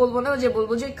 অভাব বলবো না, যে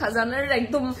বলবো যে খাজানার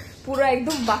একদম পুরো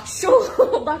একদম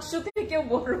বাক্স থেকেও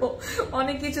বড়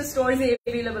অনেক কিছু স্টোরস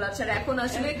এভেলেবল আছে। আর এখন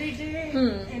আসলে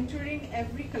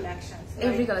every collection,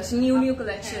 new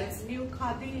collections, new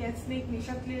khadi, ethnic,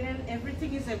 nisha clearance,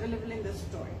 everything is available in the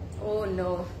store. Oh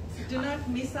no, do not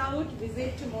miss out,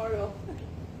 visit tomorrow.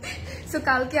 So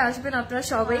kalke ashben apnara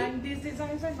shobai, and these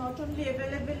designs are not only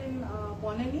available in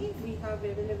Banani, we have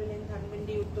available in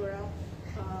Dhanmondi, Uttara,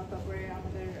 tapore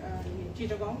amader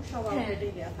Chittagong, shob already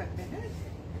deya thakbe na.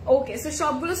 Okay, so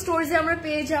সবগুলো স্টোরসে আমরা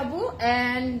পেয়ে যাবো,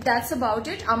 and that's about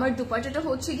it. আমার দুপাট্টাটা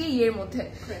হচ্ছে গিয়ে ইয়ের মধ্যে,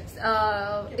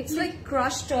 it's like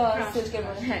crushed সিল্কের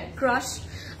মধ্যে, হ্যাঁ crushed.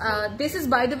 This is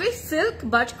by the way silk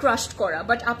but crushed করা,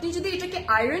 বাট আপনি যদি এটাকে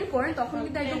আয়রন করেন তখন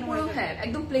কিন্তু একদম পুরো হ্যাঁ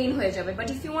একদম প্লেন হয়ে যাবে। But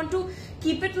if you want to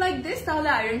keep it like this, তাহলে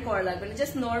আয়রন করা লাগবে না,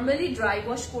 জাস্ট নর্মালি ড্রাই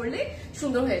ওয়াশ করলে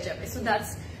সুন্দর হয়ে যাবে। So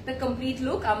that's the complete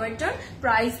look. আমারটার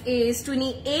price is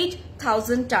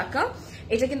 28,000 টাকা।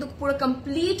 এটা কিন্তু পুরো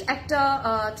কমপ্লিট একটা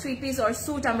 3 পিস অর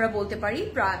স্যুট আমরা বলতে পারি।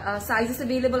 সাইজেস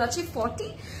অ্যাভেলেবল আছে 40,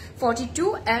 42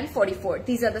 and 44,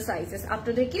 these are the sizes.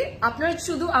 আপনাদেরকে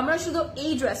আমরা শুধু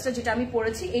এই ড্রেসটা যেটা আমি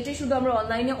পরেছি এটাই শুধু আমরা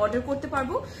অনলাইনে অর্ডার করতে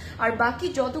পারবো, আর বাকি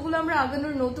যতগুলো আমরা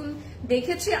আগানোর নতুন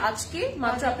দেখেছি আজকে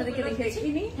মাত্র আপনাদেরকে দেখেছি,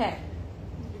 হ্যাঁ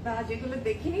যেগুলো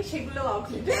দেখিনি সেগুলো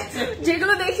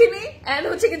যেগুলো দেখিনি এন্ড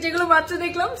হচ্ছে যেগুলো মাত্র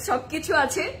দেখলাম সবকিছু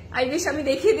আছে। আই উইশ আমি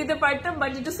দেখিয়ে দিতে পারতাম,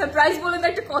 বাট একটু সারপ্রাইজ বলে তো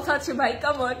একটা কথা আছে ভাই,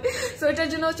 কাম অন। সো এটার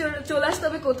জন্য চলে আসতে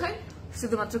হবে কোথায়,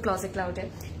 শুধুমাত্র ক্লজেট ক্লাউডে।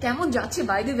 কেমন যাচ্ছে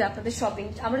বাই দ্য ওয়ে আপনাদের শপিং?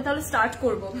 আমরা তাহলে স্টার্ট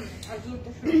করবো,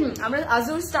 আমরা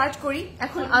আজুর স্টার্ট করি।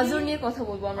 এখন আজুর নিয়ে কথা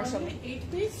বলবো আমরা সবাই। 8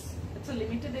 piece, it's a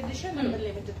limited edition and a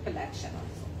limited collection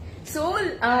also. So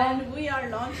and we are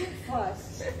launching first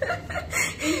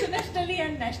internationally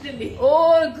and nationally.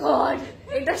 Oh god,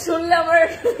 এটা শুনলে আমার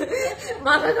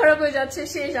মাথা খারাপ হয়ে যাচ্ছে।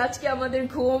 শেষ আজকে আমাদের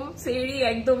ঘুম সেরি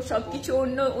একদম সবকিছু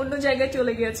অন্য জায়গায়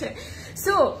চলে গিয়েছে।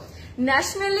 সো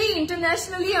ন্যাশনালি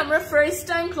ইন্টারন্যাশনালি আমরা ফার্স্ট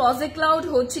টাইম ক্লজেট ক্লাউড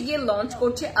হচ্ছে গিয়ে লঞ্চ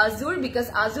করছে আজুর, বিকজ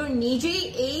আজুর নিজেই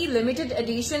এই লিমিটেড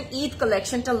এডিশন ঈদ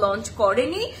কালেকশনটা লঞ্চ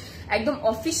করেনি একদম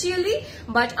অফিসিয়ালি,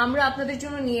 বাট আমরা আপনাদের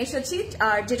জন্য নিয়ে এসেছি,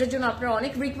 আর যেটার জন্য আপনারা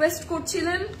অনেক রিকোয়েস্ট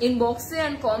করছিলেন ইনবক্সে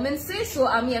অ্যান্ড কমেন্টসে। সো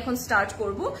আমি এখন স্টার্ট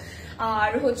করব।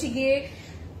 আর হচ্ছে গিয়ে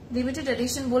লিমিটেড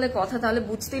এডিশন বলে কথা, তাহলে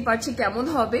বুঝতেই পারছি কেমন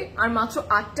হবে। আর মাত্র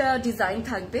 8টা ডিজাইন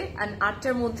থাকবে, অ্যান্ড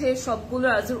 8টার মধ্যে সবগুলো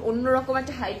আজুর অন্যরকম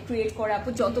একটা হাইপ ক্রিয়েট করে আপু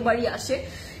যতবারই আসে।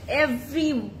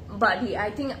 Everybody, I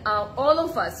think all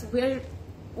of us,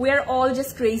 we are all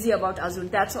just crazy about Azur,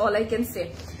 that's all I can say.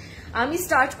 আমি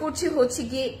স্টার্ট করছি হচ্ছে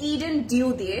গিয়ে ইডেন ডিউ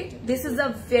দিয়ে। This is a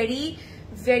very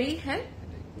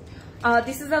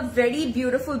this is a very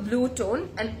beautiful blue tone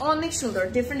and অনেক সুন্দর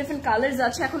different colours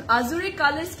আছে। এখন আজুরের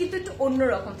colours কিন্তু একটু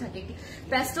অন্যরকম থাকে,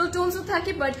 প্যাস্টেল টোনসও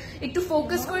থাকে, বাট একটু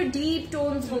ফোকাস করে deep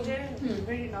tones.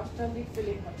 Very nostalgic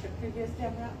feeling হচ্ছে। প্রিভিয়াসলি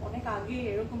আমরা অনেক আগে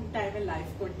এরকম টাইমে লাইভ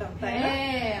করতাম, তাই না?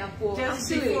 হ্যাঁ আপু,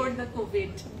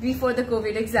 বিফোর দ্য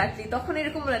কোভিড এক্স্যাক্টলি। তখন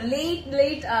এরকম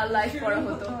লেট লাইভ করা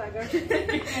হতো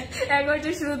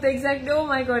 11টার শুরুতে, exactly. O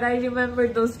my god, I remember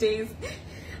those days.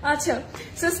 আচ্ছা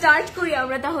সো স্টার্ট করি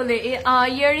আমরা তাহলে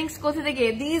ইয়াররিংস কোথা থেকে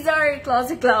this R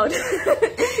closet cloud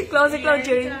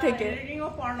earring থেকে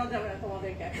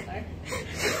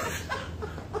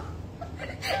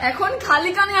এখন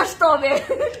খালি কানে আসতে হবে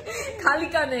খালি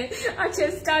কানে আচ্ছা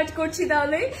স্টার্ট করছি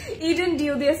তাহলে ইডেন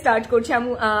ডিউ দিয়ে স্টার্ট করছি I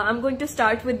am going to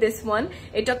start with this one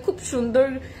এটা খুব সুন্দর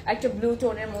একটা ব্লু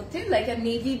টোনের মধ্যে like a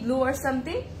navy blue or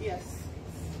something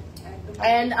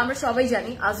and আমরা সবাই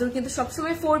জানি আজুর কিন্তু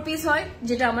সবসময় 4 পিস হয়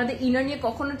যেটা আমাদের ইনার নিয়ে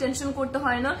কখনো টেনশন করতে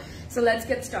হয় না সো লেটস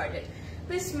গেট স্টার্টেড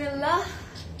বিসমিল্লাহ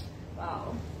ওয়াও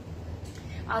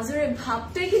আজুরের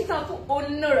ভাবটাই কিন্তু আপু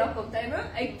অন্যরকম তাই না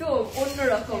একদম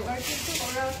অন্যরকম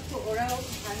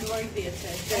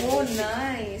ও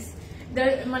নাইস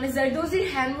মানে জারদোজির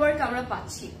হ্যান্ডওয়ার্ক আমরা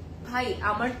পাচ্ছি ভাই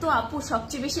আমার তো আপু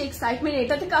সবচেয়ে বেশি এক্সাইটমেন্ট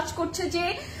এটাতে কাজ করছে যে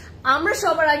আমরা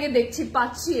সবার আগে দেখছি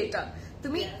পাচ্ছি এটা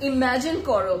তুমি ইমাজিন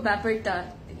করো ব্যাপারটা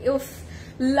উফ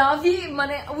লাভি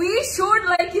মানে we should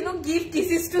like you know give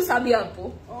kisses two Sabia আপু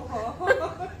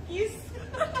কিস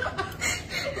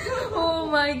ও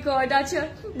মাই গড আচ্ছা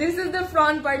this is the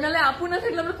front part নালে আপু না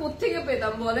থাকলে আমরা কোত্থেকে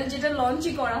পেতাম বলেন যেটা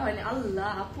লঞ্চই করা হয়নি আল্লাহ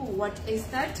আপু হোয়াট ইজ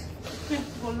দ্যাট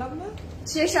বললাম না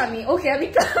শেষ আমি ওকে আমি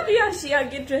আসি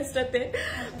আগে ড্রেসটাতে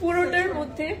পুরোটার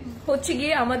মধ্যে হচ্ছে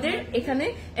গিয়ে আমাদের এখানে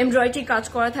এমব্রয়ডারি কাজ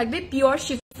করা থাকবে পিওর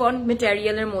শিফন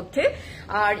মেটেরিয়ালের মধ্যে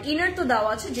আর ইনার তো দেওয়া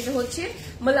আছে যেটা হচ্ছে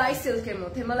মালাই সিল্কের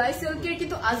মধ্যে মালাই সিল্কের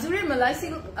কিন্তু আজুরের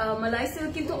মালাই সিল্ক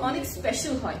কিন্তু অনেক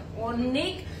স্পেশাল হয়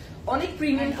অনেক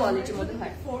প্রিমিয়াম কোয়ালিটির মধ্যে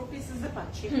হয় 4 পিসেসে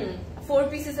পাচ্ছি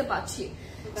 4 পিসেসে পাচ্ছি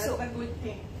সো গুড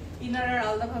থিং ইনার আর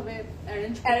আলাদাভাবে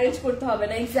অ্যারেঞ্জ করতে হবে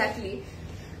না এক্স্যাক্টলি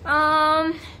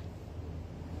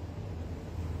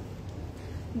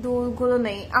দোলগুলো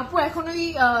নেই আপু এখন ওই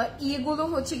ইয়েগুলো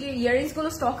হচ্ছে গিয়ে ইয়ারিংস গুলো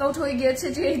স্টক আউট হয়ে গিয়েছে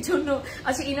যে এর জন্য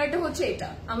আচ্ছা ইনারটা হচ্ছে এটা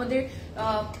আমাদের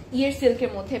ইয়ার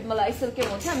সিল্কের মধ্যে মালাই সিল্কের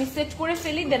মধ্যে আমি সেট করে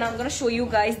ফেলি then I am gonna show you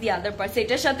guys the other parts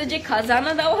এটার সাথে যে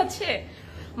খাজানা দেওয়া আছে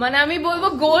মানে আমি বলবো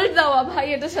গোল্ড দেওয়া ভাই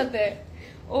এটার সাথে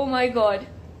ও মাই গড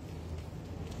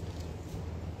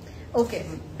ওকে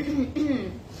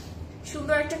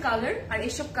সুন্দর একটা কালার আর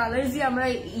এইসব কালার যে আমরা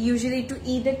ইউজুয়ালি একটু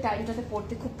ঈদের টাইমটাতে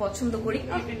পড়তে খুব পছন্দ করি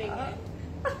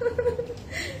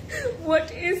What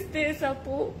is this,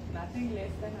 Apu? Nothing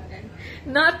less than Agan.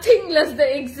 Nothing less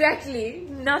than exactly.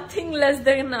 Nothing less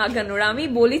than Aganur. আমি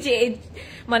বলি যে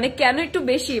মানে কেন একটু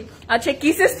বেশি আচ্ছা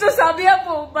কিসেস তো সাবি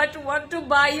আপু but want to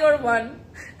buy your one.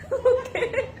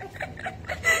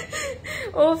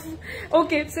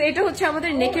 Okay so এটা হচ্ছে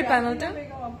আমাদের নেকের প্যানেলটা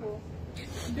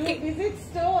visit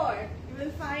store.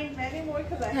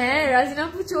 হ্যাঁ রাজিনা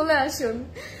আপু চলে আসুন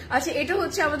আচ্ছা এটা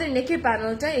হচ্ছে আমাদের নেকের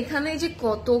প্যানেলটা এখানে যে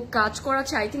কত কাজ করা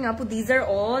আছে আই থিঙ্ক আপু these are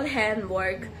all hand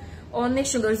work অনেক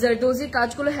সুন্দর জারদোজির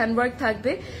কাজগুলো হ্যান্ড ওয়ার্ক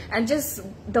থাকবে and just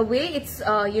the way it's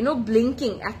you know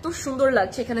blinking এত সুন্দর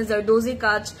লাগছে এখানে জারদোজির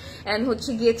কাজ এন্ড হচ্ছে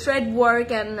গিয়ে thread work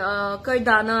and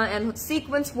কারদানা and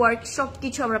sequence work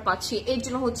সবকিছু আমরা পাচ্ছি এর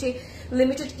জন্য হচ্ছে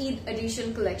লিমিটেড ঈদ এডিশন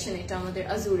কালেকশন এটা আমাদের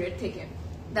আজুরের থেকে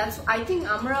দ্যাটস আই থিঙ্ক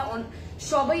আমরা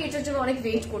সবাই এটার জন্য অনেক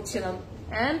ওয়েট করছিলাম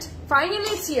and finally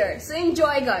it's here so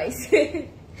enjoy guys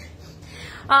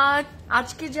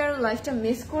আজকে যারা লাইফটা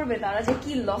মিস করবে তারা যে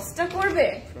কি লসটা করবে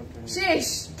শেষ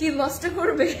কি লসটা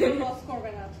করবে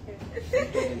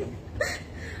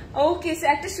ওকে সো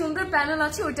একটা সুন্দর প্যানেল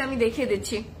আছে ওটা আমি দেখিয়ে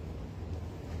দিচ্ছি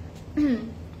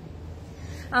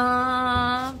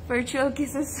virtual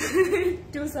kisses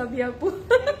to Sabia Apu.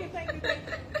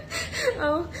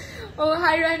 Oh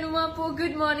hi Ranuma Apu,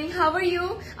 good morning, how are you?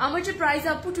 Amar je price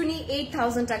Apu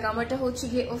 28,000 taka amarta hocche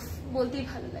giye uff boltei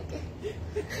bhalo lage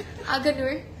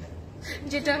Aganur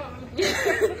যেটা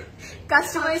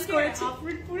কাস্টমাইজ করেছি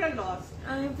আপনি পুরো লস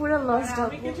আমি পুরো লস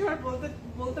আমি কিছু আর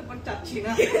বলতে চাচ্ছি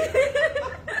না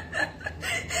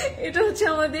এটা হচ্ছে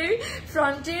আমাদের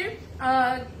ফ্রন্টের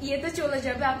ইয়েতে চলে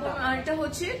যাবে আপু আমারটা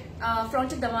হচ্ছে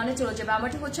ফ্রন্টের দামানে চলে যাবে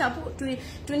আমারটা হচ্ছে আপু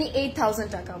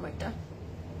 28,000 টাকা আমারটা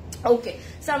ওকে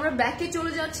সো আমরা ব্যাকে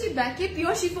চলে যাচ্ছি ব্যাকে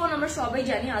পিওর শিফন আমরা সবাই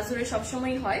জানি আজুরে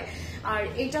সবসময় হয় আর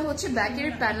এটা হচ্ছে ব্যাকের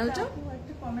প্যানেলটা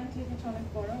একটা কমেন্ট লিখেছে অনেক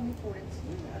বড় আমি পড়েছি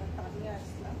তানিয়া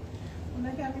আসলাম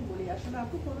ওনাকে আমি বলি আসলে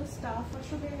আপু কোনো স্টাফ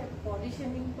আসলে বডি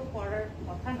শেমিং তো করার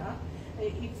কথা না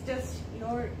it's just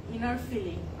your inner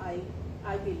feeling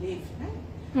I believe হ্যাঁ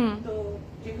তো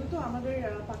যেহেতু আমাদের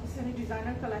পাকিস্তানি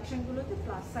ডিজাইনার কালেকশন গুলোতে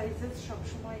প্লাস সাইজেস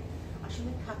সবসময়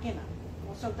আসলে থাকে না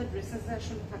মোস্ট অফ দ্য ড্রেসেস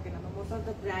আসলে থাকে না মোস্ট অফ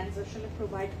দ্য ব্র্যান্ডস আসলে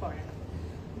প্রোভাইড করে না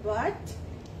বাট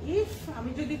ইফ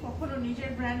আমি যদি কখনো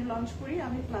নিজের ব্র্যান্ড লঞ্চ করি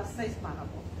আমি প্লাস সাইজ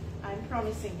বানাবো আই এম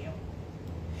প্রমিসিং ইউ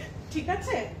ঠিক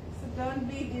আছে সো ডোন্ট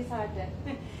বি ডিসহার্টেড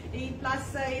এই প্লাস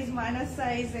সাইজ মাইনাস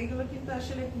সাইজ এগুলো কিন্তু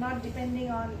আসলে নট ডিপেন্ডিং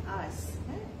অন আস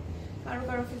কারো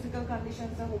কারো ফিজিক্যাল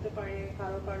কন্ডিশনস হতে পারে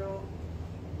কারো কারো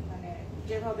মানে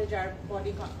যেভাবে যার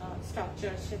বডি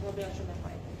স্ট্রাকচার সেভাবে আসলে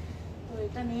হয়। তো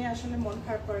এটা নিয়ে আসলে মন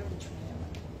খারাপ করার কিছু নেই।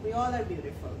 We all are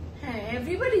beautiful. হ্যাঁ,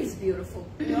 everybody is beautiful.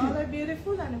 We all are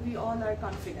beautiful and we all are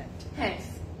confident. হ্যাঁ।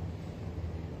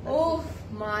 Oh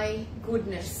my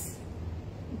goodness.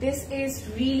 This is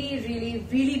really really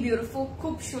really beautiful.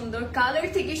 খুব সুন্দর, কালার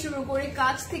থেকে শুরু করে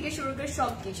কাজ থেকে শুরু করে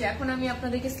সবকিছু। এখন আমি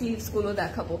আপনাদেরকে স্লিভস গুলো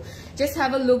দেখাবো। Just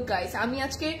have a look guys. আমি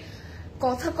আজকে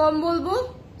কথা কম বলবো,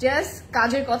 জাস্ট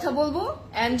কাজের কথা বলবো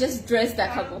and just dress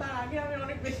দেখাবো। আগে আমি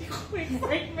অনেক বেশি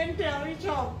এক্সাইটমেন্টে আমি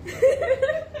সব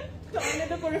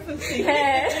তো করে ফেলছি।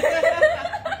 হ্যাঁ।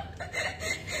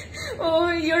 Oh,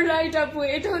 you're right, Apu.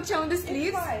 It হচ্ছে আমাদের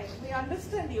sleeves. We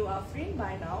understand you, Afrin,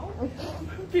 by now.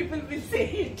 People will say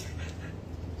it.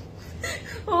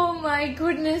 Oh my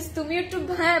goodness, তুমি একটু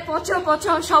হ্যাঁ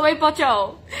পচাও সবাই পচাও।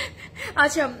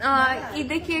 আচ্ছা,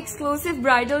 ঈদে কি এক্সক্লুসিভ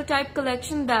ব্রাইডাল টাইপ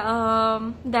কালেকশন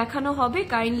দেখানো হবে?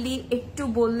 কাইন্ডলি একটু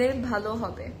বললে ভালো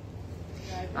হবে।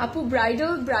 আপু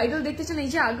ব্রাইডাল দেখতে চান? এই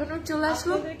যে আগানোর চলে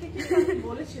আসলো।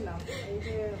 বলেছিলাম এই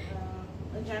যে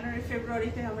জানুয়ারি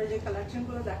ফেব্রুয়ারিতে আমরা যে কালেকশন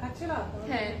গুলো দেখাচ্ছিলাম,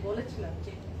 বলেছিলাম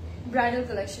যে bridal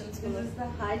collections. This is the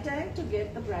high time to get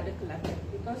the bridal collection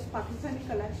because Pakistani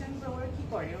collections ওরা কি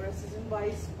করে, ওরা সিজন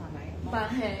ওয়াইজ বানায়।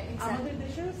 আমাদের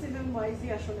দেশেও সিজন ওয়াইজই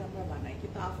আসলে আমরা বানাই,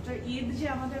 কিন্তু আফটার ঈদ যে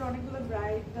আমাদের অনেকগুলো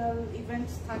ব্রাইডাল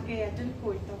ইভেন্টস থাকে অ্যাটেন্ড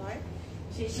করতে হয়,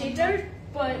 সেটার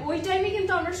ওই টাইমে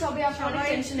কিন্তু আমরা সবাই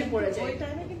টেনশনে পড়ে যাই। ওই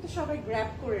টাইমে কিন্তু সবাই গ্র্যাব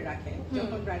করে রাখে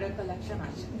যখন ব্রাইডাল কালেকশন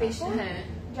আসে। হ্যাঁ,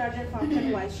 যার ফাংশন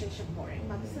ওয়াইজ শেষে পড়ে।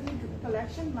 পাকিস্তানি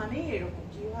কালেকশন মানেই এরকম,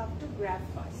 you have to grab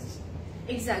first.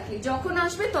 Exactly, যখন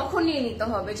আসবে তখন নিয়ে নিতে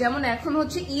হবে। যেমন এখন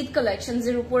হচ্ছে ঈদ কালেকশনস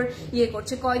এর উপর ইয়ে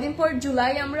করছে, কয়দিন পর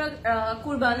জুলাই আমরা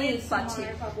কুরবানি ঈদ পাচ্ছি।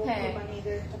 হ্যাঁ,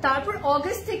 তারপর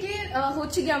অগস্ট থেকে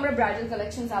হচ্ছে কি আমরা ব্রাইডাল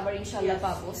কালেকশনস আবার ইনশাআল্লাহ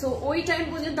পাবো। সো ওই টাইম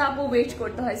পর্যন্ত আপু ওয়েট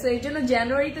করতে হয়। সো এই জন্য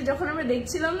জানুয়ারিতে যখন আমরা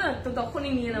দেখছিলাম না, তো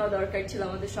তখনই নিয়ে নেওয়া দরকার ছিল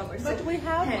আমাদের সবার। But we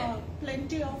have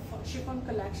plenty of chiffon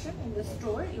collection in the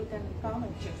store, you can come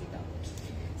and check it out.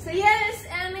 So yes,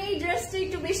 and এই ড্রেসটা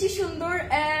একটু বেশি সুন্দর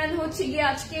এন্ড হচ্ছে গিয়ে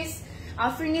আজকে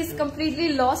Afrin is completely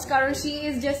lost কারণ she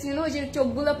is just you know যে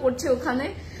চোখগুলো পড়ছে ওখানে,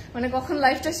 মানে কখন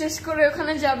লাইফটা শেষ করে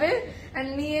ওখানে যাবে and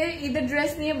নিয়ে ঈদের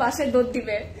ড্রেস নিয়ে বাসায় দৌড়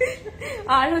দিবে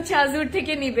আর হচ্ছে আজুর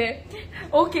থেকে নিবে।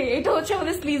 ওকে, এটা হচ্ছে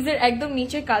আমাদের স্লিভস এর একদম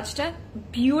নিচের কাজটা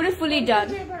বিউটিফুলি ডান।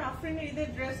 এবার আফরিনের ঈদের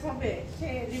ড্রেস হবে, সে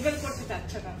রিভিল করতে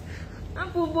চাচ্ছে না।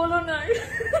 আপু বলো না।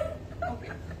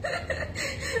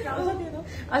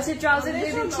 আচ্ছা, ট্রাউজার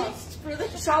দিয়ে দিচ্ছি।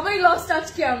 সবাই লস্ট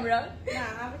আজকে আমরা। না,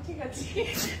 আমি ঠিক আছি।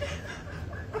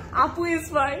 আপু is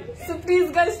fine, so please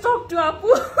guys talk to আপু।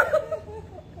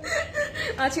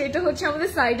 আচ্ছা, এটা হচ্ছে আমাদের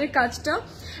সাইডের কাজটা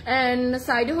এন্ড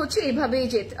সাইডে হচ্ছে এইভাবে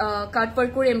যে কাটপার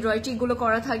করে এমব্রয়ডারি গুলো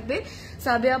করা থাকবে।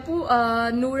 সাবে আপু,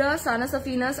 নুরা সানা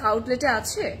সাফিনাস আউটলেটে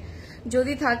আছে?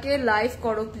 যদি থাকে লাইভ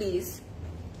করো প্লিজ।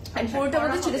 এন্ড পুরোটা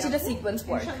আমাদের ছোট ছোট সিকোয়েন্স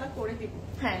পড়ে।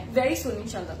 হ্যাঁ, ভেরি সুন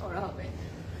ইনশাআল্লাহ করা হবে।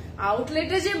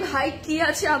 আউটলেটে যে ভাই কি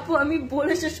আছে আপু, আমি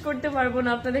বলে শেষ করতে পারবো না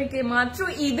আপনাদেরকে। মাত্র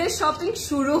ঈদের শপিং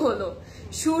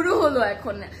শুরু হলো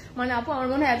এখন। মানে আপু আমার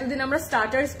মনে হয় এতদিন আমরা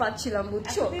স্টার্টার্স পাচ্ছিলাম,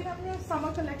 বুঝছো?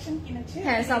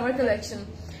 হ্যাঁ, সামার কালেকশন।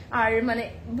 আর মানে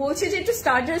বলছে যে একটু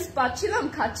স্টার্টার্স পাচ্ছিলাম,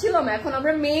 খাচ্ছিলাম, এখন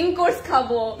আমরা মেইন কোর্স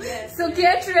খাবো। সো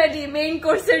গেট রেডি মেইন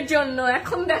কোর্সের জন্য।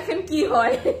 এখন দেখেন কি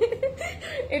হয়।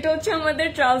 এটা হচ্ছে আমাদের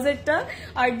ট্রাউজারটা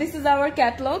আর this is our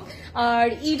catalogue. R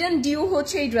Eden due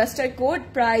হচ্ছে এই ড্রেসটার কোড,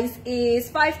 প্রাইস ইজ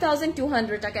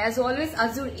 5200 টাকা। As always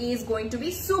আজুর is going to be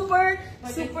super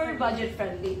budget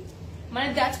friendly. মানে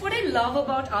that's what I love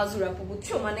about আজুর আপু,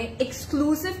 বুঝছো? মানে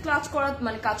এক্সক্লুসিভ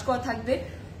কাজ করা থাকবে,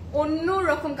 অন্য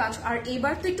রকম কাজ। আর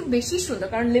এবার তো একটু বেশি সুন্দর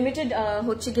কারণ লিমিটেড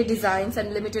হচ্ছে গিয়ে ডিজাইনস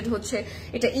এন্ড লিমিটেড হচ্ছে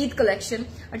এটা ঈদ কালেকশন,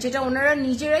 আর যেটা ওনারা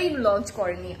নিজেরাই লঞ্চ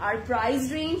করেনি। আর প্রাইস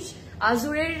রেঞ্জ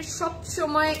আজুরের সব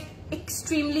সময়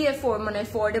এক্সট্রিমলি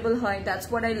অ্যাফোর্ডেবল হয়। That's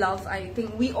what I love, I think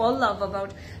we all love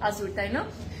about আজুর, তাই না?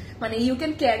 মানে you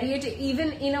can carry it even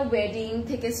in a wedding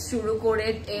থেকে শুরু করে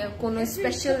কোনো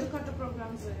স্পেশাল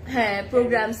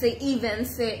প্রোগ্রামসে,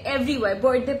 ইভেন্টসে, এভরিওয়্যার,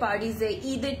 বার্থডে পার্টিজে,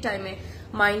 ঈদের টাইমে।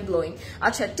 Mind blowing.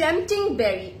 আচ্ছা, টেম্পটিং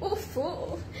বেরি। ওফো,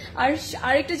 আর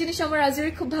আরেকটা জিনিস আমার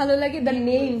আজুরি খুব ভালো লাগে, দ্য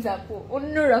নেমস আপু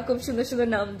অন্যরকম সুন্দর সুন্দর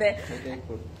নাম দেয়।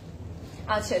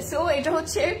 আচ্ছা, সো এটা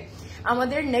হচ্ছে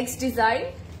আমাদের next design.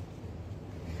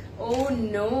 O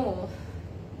no,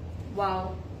 wow,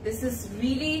 this is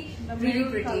really really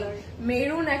pretty.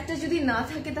 Maroon একটা যদি না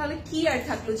থাকে তাহলে কি আর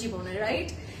থাকলো জীবনে, রাইট?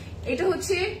 এটা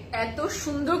হচ্ছে এত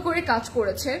সুন্দর করে কাজ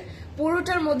করেছে,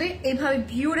 পুরোটার মধ্যে এভাবে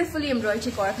বিউটিফুলি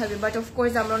এমব্রয়ডারি করা থাকবে। বাট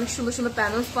অফকোর্স আমরা অনেক সুন্দর সুন্দর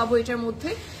প্যানেলস পাবো এটার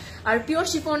মধ্যে। আর পিওর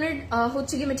শিফনের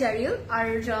হচ্ছে কি ম্যাটেরিয়াল। আর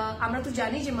আমরা তো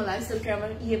জানি যে মালাই সিল্কের আমরা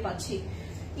পাচ্ছি,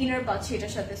 ইনার পাচ্ছি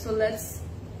এটার সাথে। So let's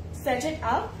set it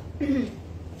up.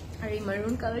 আর এই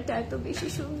মারুন কালারটা এত বেশি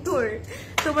সুন্দর।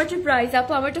 তোমার যে প্রাইস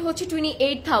আপু? আমারটা হচ্ছে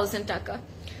 28,000 টাকা।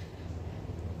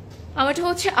 আমারটা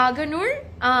হচ্ছে আগানুর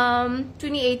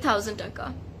 28,000 টাকা।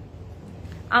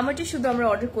 আমারটা শুধু আমরা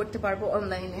অর্ডার করতে পারবো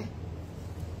অনলাইনে।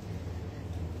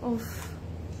 উফ,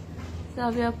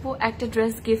 তবে আপু একটা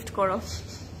ড্রেস গিফট করো।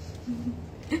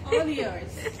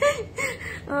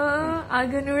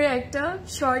 আগানুর একটা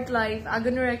শর্ট লাইভ,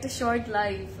 আগানুর একটা শর্ট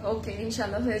লাইভ। ওকে,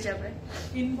 ইনশাআল্লাহ হয়ে যাবে।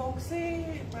 ইনবক্সে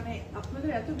মানে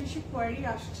আপনাদের এত বেশি কোয়ারি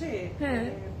আসছে,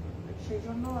 সেই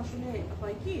জন্য আসলে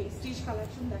হয় কি স্টিচ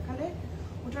কালেকশন দেখালে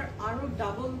ওটার আরো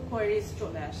ডাবল কোয়ারিজ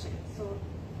চলে আসে। সো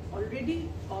অলরেডি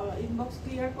ইনবক্স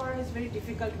ক্লিয়ার করা ইজ ভেরি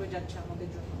ডিফিকাল্ট হয়ে যাচ্ছে আমাদের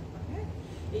জন্য।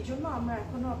 এই জন্য আমরা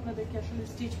এখনো আপনাদেরকে আসলে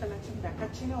স্টিচ কালেকশন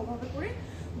দেখাচ্ছি না ওভাবে করে,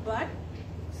 but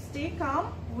stay calm,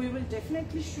 we will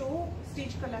definitely show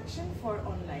stitch collection for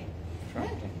online.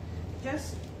 Just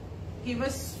give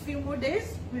us few more days,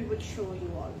 we will show you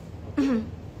all.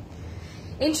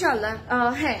 ইনশাআল্লাহ।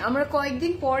 হ্যাঁ, আমরা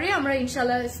কয়েকদিন পরে আমরা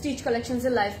ইনশাআল্লাহ স্টিচ কালেকশনস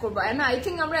এর লাইভ করব। এন্ড আই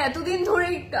থিংক আমরা এতদিন ধরে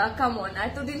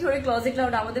এতদিন ধরে ক্লোজেট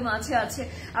ক্লাউড আমাদের মাঝে আছে,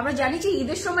 আমরা জানি যে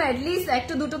ঈদের সময় অ্যাটলিস্ট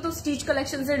একটা দুটো তো স্টিচ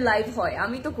কালেকশনস এর লাইভ হয়,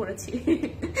 আমি তো করেছি।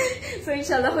 সো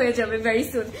ইনশাআল্লাহ হয়ে যাবে very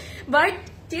soon, but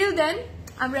till then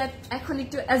আমরা এখন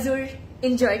একটু অ্যাজুর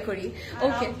এনজয় করি।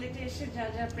 ওকে,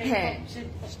 হ্যাঁ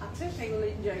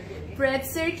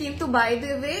প্রেটসের কিন্তু বাই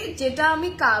দ্য ওয়ে যেটা আমি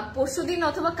পরশুদিন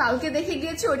অথবা কালকে দেখে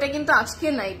গিয়েছি ওটা কিন্তু আজকে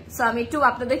নাই। সো আমি একটু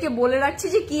আপনাদেরকে বলে রাখছি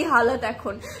যে কি হালত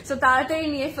এখন। সো তাড়াতাড়ি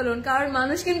নিয়ে ফেলুন, কারণ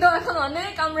মানুষ কিন্তু এখন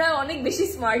আমরা অনেক বেশি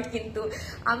স্মার্ট। কিন্তু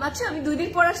আচ্ছা, আমি 2 দিন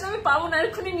পর আসলে আমি পাবো না,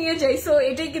 এক্ষুনি নিয়ে যাই। সো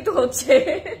এটাই কিন্তু হচ্ছে।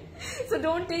 So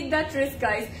don't take that risk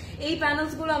guys. এই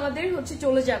প্যানেলস গুলো আমাদের হচ্ছে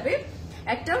চলে যাবে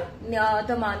একটা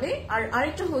দামানে, আর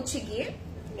আরেকটা হচ্ছে গিয়ে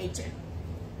নিচে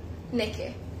নেকে।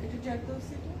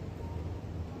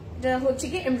 এটা হচ্ছে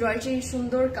গিয়ে এমব্রয়ডারি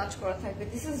সুন্দর কাজ করা থাকবে।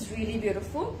 This is really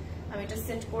beautiful. আমি এটা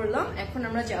সেট করলাম। এখন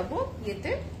আমরা যাব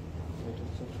ইয়েতে।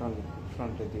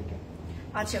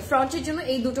 আচ্ছা, ফ্রন্টের জন্য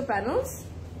এই দুটো প্যানেলস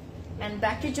এন্ড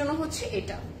ব্যাকের জন্য হচ্ছে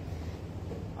এটা।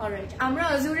 অলরাইট, আমরা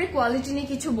আজুরের কোয়ালিটি নিয়ে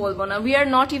কিছু বলবো না। We are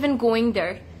not even going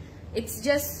there. It's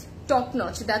just top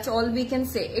notch, that's all we can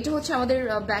say. এটা হচ্ছে আমাদের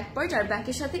ব্যাক পার্ট, আর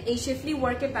ব্যাকের সাথে এই শেফলি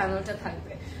ওয়ার্কের প্যানেলটা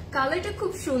থাকবে। কালারটা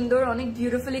খুব সুন্দর, অনেক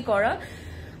বিউটিফুলি করা।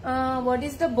 What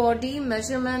is the body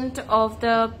measurement of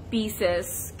the pieces?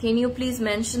 Can you please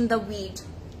mention the width?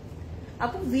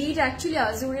 আপু width actually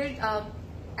আজুরের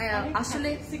আসলে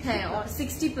হ্যাঁ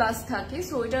 60 প্লাস থাকে।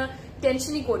 সো এটা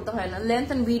টেনশনই করতে হয় না লেন্থ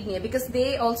এন্ড উইডথ নিয়ে, because they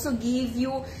also give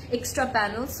you extra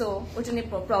panel. So ওটা নিয়ে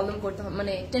প্রবলেম করতে হয়,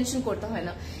 মানে টেনশন করতে হয়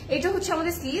না। এটা হচ্ছে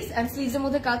আমাদের স্লিভস, এন্ড স্লিভস এর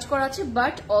মধ্যে কাজ করা আছে,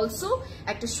 বাট অলসো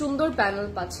একটা সুন্দর প্যানেল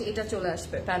পাচ্ছে। এটা চলে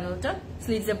আসবে প্যানেলটা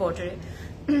স্লিভস এর বর্ডারে।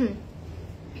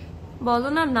 বলো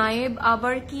না নায়েব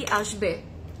আবার কি আসবে?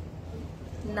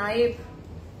 নায়েব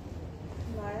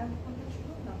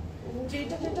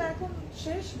যেটা এখন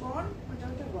শেষ বন, ওটা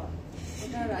বন,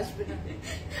 ওটা আর আসবে না।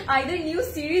 আইদার নিউ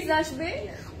সিরিজ আসবে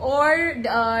অর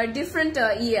ডিফারেন্ট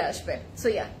ইয়ে আসবে। সো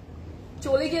ইয়া,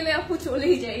 চলে গেলে আপু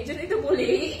চলেই যায়। এই জন্যই তো বলি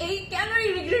এই কেন এই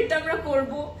রিগ্রেটটা আমরা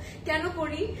করবো, কেন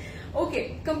করি। ওকে,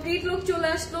 কমপ্লিট লুক চলে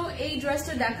আসলো। এই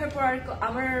ড্রেসটা দেখার পর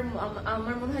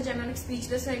আমার মনে হয় যে আমি অনেক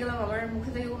স্পিচলেস হয়ে গেলাম, আমার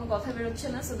মুখে থেকে কোনো কথা বেরোচ্ছে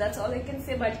না। So that's all I can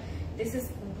say, but this is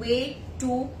way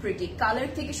to pretty. Colour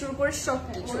থেকে শুরু করে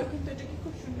সবকিছু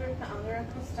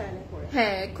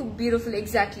হ্যাঁ খুব বিউটিফুল,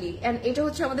 এক্স্যাক্টলি। এন্ড এটা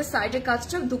হচ্ছে আমাদের সাইডের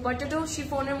কাজটা। দুপাট্টাটাও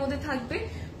শিফনের মধ্যে থাকবে,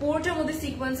 পুরোটার মধ্যে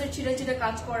সিকোয়েন্সের ছিটা ছিটা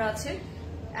কাজ করা আছে।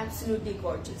 Absolutely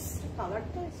gorgeous.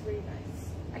 কালারটা ইজ ভেরি নাইস,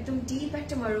 একদম ডিপ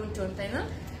একটা মারুন টোন, তাই না?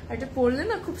 আর এটা পরলে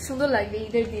না খুব সুন্দর লাগবে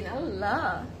ঈদের দিন। আল্লাহ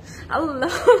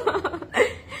আল্লাহ।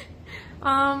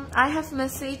 I have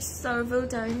messaged several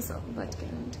times but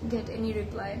can't get any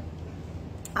reply.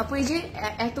 আপু এই যে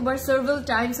এতবার several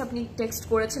times আপনি টেক্সট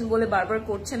করেছেন বলে বারবার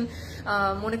করছেন,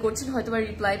 মনে করছেন হয়তোবা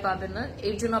রিপ্লাই পাবেন না,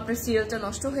 এর জন্য আপনার সিরিয়ালটা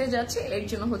নষ্ট হয়ে যাচ্ছে। এর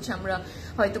জন্য হচ্ছে আমরা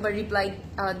হয়তোবা রিপ্লাই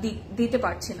দিতে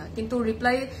পারছি না। কিন্তু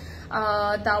রিপ্লাই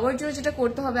দেওয়ার জন্য যেটা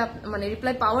করতে হবে, মানে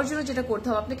রিপ্লাই পাওয়ার জন্য যেটা করতে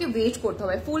হবে, আপনাকে ওয়েট করতে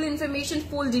হবে। ফুল ইনফরমেশন,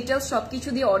 ফুল ডিটেলস সবকিছু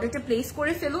দিয়ে অর্ডারটা প্লেস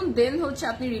করে ফেলুন, দেন হচ্ছে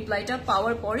আপনি রিপ্লাইটা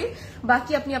পাওয়ার পরে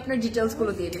বাকি আপনি আপনার ডিটেলস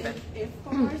গুলো দিয়ে দেবেন।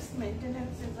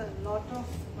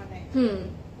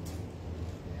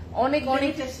 অনেক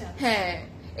অনেক হ্যাঁ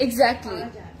exactly.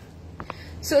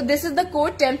 So this is the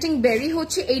code tempting বেরি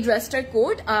হচ্ছে এই ড্রেসটার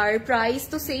কোড, আর প্রাইস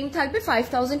তো সেম থাকবে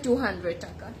 5200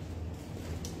 টাকা।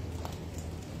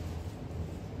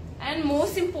 এন্ড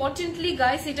মোস্ট ইম্পর্টেন্টলি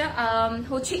গাইস, এটা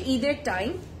হচ্ছে ঈদের টাইম।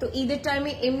 তো ঈদের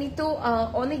টাইমে এমনি তো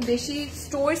অনেক বেশি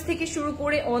স্টোর্স থেকে শুরু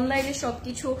করে অনলাইনে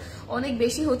সবকিছু অনেক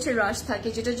বেশি হচ্ছে রাশ থাকে,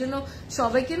 যেটার জন্য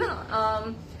সবাইকে না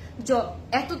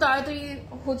এত তাড়াতাড়ি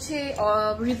হচ্ছে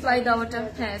রিপ্লাই দেওয়াটা,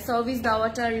 হ্যাঁ সার্ভিস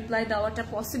দেওয়াটা, রিপ্লাই দেওয়াটা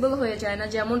পসিবল হয়ে যায় না।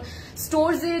 যেমন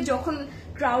স্টোরসে যখন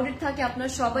ক্রাউডেড থাকে, আপনার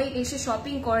সবাই এসে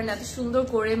শপিং করেন এত সুন্দর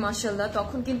করে মাশাআল্লাহ,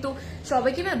 তখন কিন্তু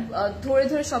সবাইকে না ধরে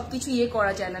ধরে সবকিছু ইয়ে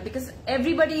করা যায় না, because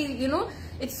everybody YONO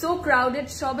it's so crowded,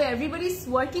 সবাই everybody is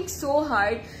working so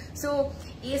hard. So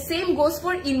same goes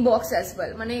for inbox as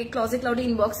well, মানে ক্লজেট ক্লাউডে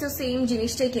ইনবক্সেও সেম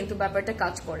জিনিসটাই কিন্তু ব্যাপারটা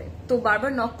কাজ করে। তো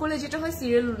বারবার নক করলে যেটা হয়,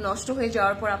 সিরিয়াল নষ্ট হয়ে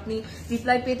যাওয়ার পর আপনি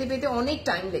রিপ্লাই পেতে পেতে অনেক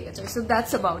টাইম লেগে যায়। So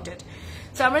that's about it.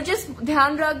 So আমরা জাস্ট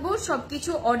ধ্যান রাখবো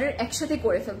সবকিছু অর্ডার একসাথে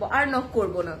করে ফেলবো, আর নক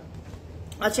করবো না।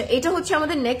 আচ্ছা, এটা হচ্ছে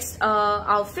আমাদের নেক্সট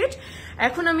আউটফিট।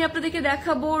 এখন আমি আপনাদেরকে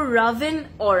দেখাবো রাভেন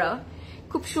অরা,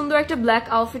 খুব সুন্দর একটা ব্ল্যাক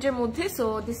আউটফিটের মধ্যে। So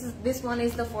this one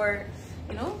is the for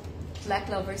black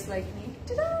lovers like me.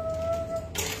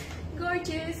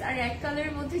 Gorgeous, আর এক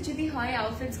কালারের মধ্যে যদি হয়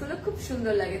আউটফিটস গুলো খুব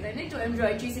সুন্দর লাগে, তাই না? একটু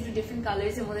এমব্রয়ডারিজ, একটু ডিফারেন্ট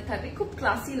কালার্স এর মধ্যে থাকবে, খুব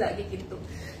ক্লাসি লাগে কিন্তু।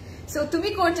 সো তুমি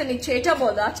কোনটা নিচ্ছ এটা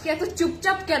বলো, আজকে এত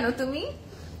চুপচাপ কেন তুমি?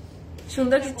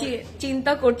 সুন্দর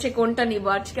চিন্তা করছে কোনটা নিব,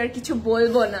 আজকে আর কিছু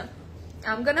বলবো না।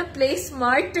 I'm gonna play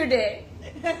smart today.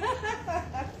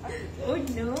 Oh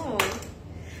no.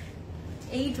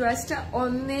 এই ড্রেসটা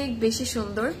অনেক বেশি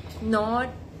সুন্দর। নট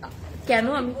কেন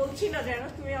আমি বলছি না যেন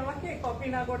তুমি আমাকে কপি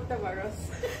না করতে পারো।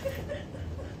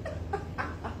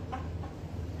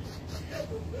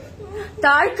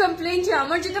 তার কমপ্লেইন যে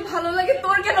আমার যেটা ভালো লাগে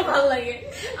তোর কেন ভালো লাগে।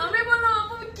 আমি বললাম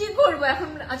আপু কি করবো এখন।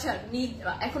 আচ্ছা,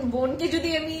 এখন বোনকে যদি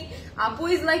আমি, আপু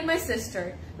is like my sister,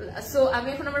 so আমি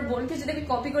এখন আমার বোনকে যদি আমি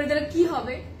কপি করে দিলে কি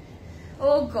হবে? ও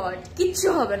গড, কিচ্ছু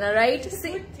হবে না, right?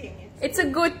 It's a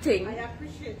good thing.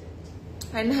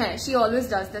 And হ্যাঁ, she always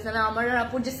does this. And আমার আর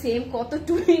আপুর যে সেম কত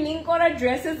টুইনিং করা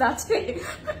ড্রেসেস আছে,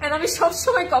 and আমি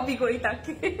সবসময় কপি করি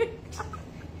তাকে।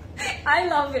 I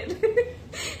love it.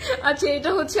 আচ্ছা,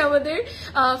 এটা হচ্ছে আমাদের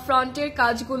ফ্রন্টের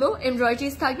কাজগুলো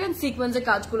এমব্রয়ডারিজ থাকবে, এন্ড সিকোয়েন্সের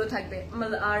কাজগুলো থাকবে,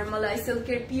 আর মালাই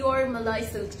সিল্কের, পিওর মালাই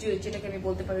সিল্ক যেটাকে আমি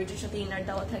বলতে পারি, এটার সাথে ইনার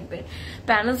দেওয়া থাকবে।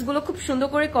 প্যানেলস গুলো খুব সুন্দর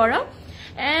করে করা,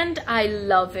 এন্ড আই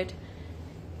লাভ ইট।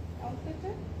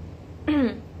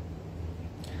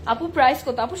 আপু প্রাইস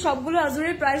কত? আপু সবগুলো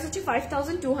আজুরের প্রাইস হচ্ছে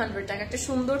 5200 টাকা। একটা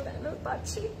সুন্দর প্যানেল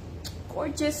পাচ্ছি।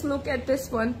 Gorgeous, look at this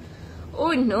one.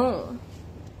 Oh no,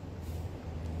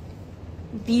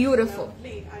 beautiful,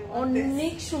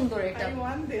 অনেক সুন্দর এটা।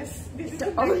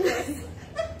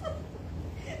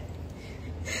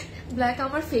 ব্ল্যাক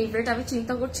আমার ফেভারিট, আমি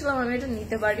চিন্তা করছিলাম আমি এটা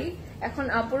নিতে পারি, এখন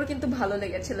আপুরও কিন্তু ভালো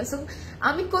লেগেছিল। সো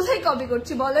আমি কোথায় কপি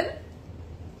করছি বলেন?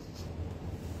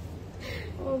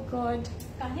 ও গড,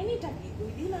 কাহিনীটা কি? 2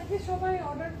 দিন আগে সবাই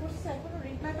অর্ডার করছে, এখনো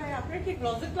রিপ্লাই পাই। আপনারা কি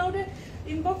ক্লোজেট ক্লাউডে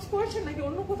ইনবক্স করেছেন নাকি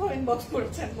অন্য কোথাও ইনবক্স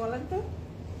করেছেন বলেন তো,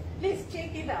 প্লিজ চেক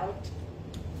ইট আউট।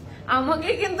 আমাকে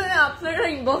কিন্তু আপনারা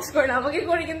ইনবক্স করেন, আমাকে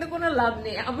করে কিন্তু কোনো লাভ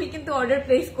নেই। আমি কিন্তু অর্ডার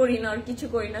প্লেস করি না আর কিছু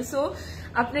করি না। সো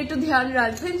আপনি একটু ধ্যান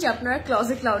রাখবেন যে আপনারা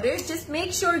closet ক্লাউডে, just make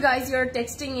sure guys you R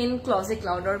texting in closet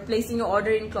cloud or placing your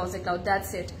order in closet cloud,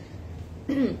 that's it.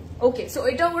 Okay, so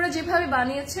এটা ওরা যেভাবে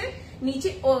বানিয়েছে, নিচে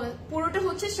পুরোটা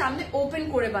হচ্ছে সামনে ওপেন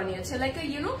করে বানিয়েছে, লাইক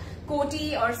কোটি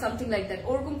অর সামথিং লাইক দ্যাট,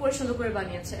 ওরকম করে সুন্দর করে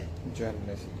বানিয়েছে।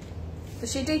 তো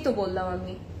সেটাই তো বললাম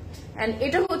আমি। এন্ড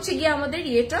এটা হচ্ছে গিয়ে আমাদের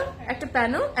ইয়েটা একটা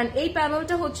প্যানেল, এন্ড এই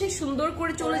প্যানেলটা হচ্ছে সুন্দর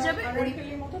করে চলে যাবে,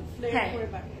 হ্যাঁ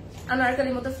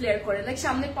আনারকলির মতো ফ্লেয়ার করে, লাইক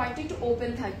সামনের পার্টটা একটু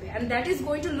ওপেন থাকবে, and that is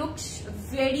going to look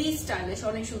very stylish,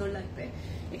 অনেক সুন্দর লাগবে।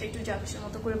 এটা একটু জাকেশের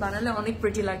মতো করে বানালে অনেক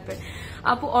প্রিটি লাগবে।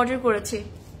 আপু অর্ডার করেছি,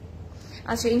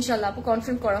 আচ্ছা ইনশাল্লাহ আপু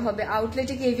কনফার্ম করা হবে।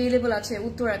 আউটলেটে কি এভেলেবল আছে?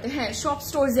 উত্তরাতে হ্যাঁ, সব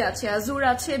স্টোরসে আছে, আজুর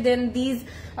আছে, দেন দিজ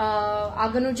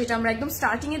আগানোর যেটা আমরা একদম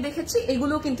স্টার্টিং এ দেখেছি,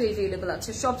 এগুলো কিন্তু এভেলেবল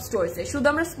আছে সব স্টোরসে। শুধু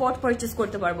আমরা স্পট পারচেস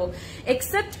করতে পারবো,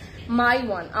 এক্সেপ্ট মাই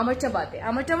ওয়ান, আমারটা বাদে।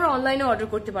 আমারটা আমরা অনলাইনে অর্ডার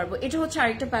করতে পারবো। এটা হচ্ছে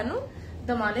আরেকটা প্যানেল,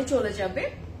 দামানে চলে যাবে,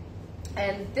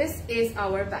 and this is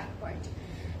our back part,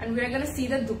 and we are gonna C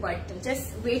the dupatta. Just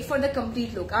wait for the complete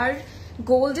look. R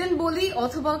golden বলি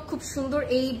অথবা খুব সুন্দর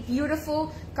এই বিউটিফুল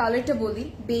কালারটা বলি,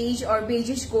 বেজ অর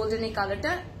বেজিশ গোল্ডেন, এই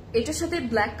কালারটা এটার সাথে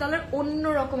ব্ল্যাক কালার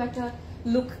অন্যরকম একটা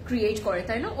লুক ক্রিয়েট করে,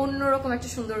 তাই না? অন্যরকম একটা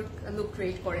সুন্দর লুক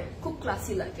ক্রিয়েট করে, খুব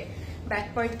ক্লাসি লাগে। ব্যাক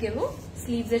পার্ট গেল,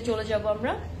 স্লিভস এ চলে যাবো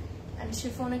আমরা। এন্ড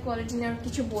শিফনের কোয়ালিটি নিয়ে আর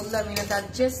কিছু বললামই না, দ্যাট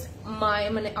জাস্ট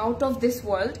মানে out of this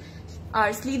world. R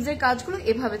sleeves এর কাজগুলো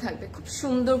এভাবে থাকবে খুব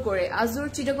সুন্দর করে। আজুর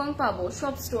চিটাগং পাবো,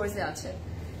 সব স্টোরসে আছে,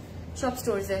 সব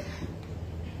স্টোরসে।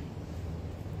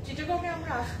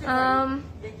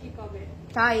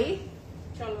 তাই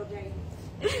চলো যাই,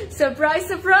 সারপ্রাইজ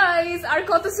সারপ্রাইজ, আর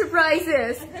কত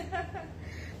সারপ্রাইজেস।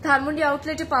 ধানমন্ডি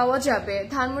আউটলেটে পাওয়া যাবে।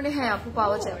 ধানমন্ডি হ্যাঁ আপু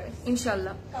পাওয়া যাবে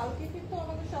ইনশাল্লাহ। কালকে কিন্তু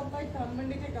আমাদের সবাই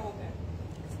ধানমন্ডি থেকে হবে,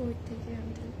 4 থেকে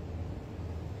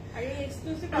আর এই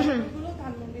এক্সক্লুসিভ আইটেমগুলো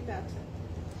ধানমন্ডিতে আছে।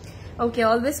 ওকে,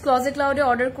 অলওয়েজ ক্লোজেট ক্লাউডে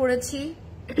অর্ডার করেছি।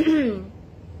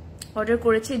 অর্ডার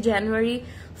করেছি জানুয়ারি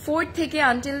 4 থেকে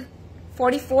আনটিল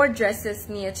 44 ড্রেসেস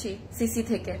নিয়েছি সিসি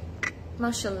থেকে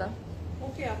মাশাআল্লাহ।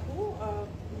 ওকে আপু,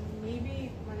 মেবি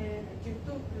মানে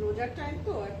যেহেতু রোজার টাইম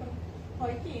তো এখন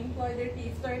হয় কি এমপ্লয়ীদেরকে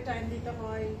ইফতারের টাইম দিতে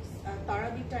হয়,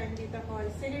 তারাবির টাইম দিতে হয়,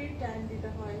 সেহরির টাইম দিতে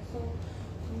হয়, so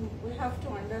we have to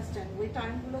understand ওই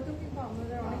টাইমগুলোতেও কিন্তু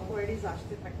আমাদের অনেক কোয়ারিজ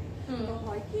আসতে থাকে। তো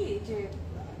হয় কি যে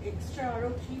এক্সট্রা আরো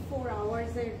 3-4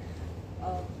 আওয়ার্সের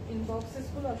ইনবক্সেস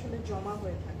গুলো আসলে জমা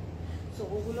হয়ে থাকে, সো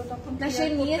ওগুলো তখন সে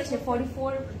নিয়েছে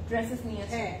 44 ড্রেসেস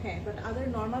নিয়েছে। হ্যাঁ, বাট আদার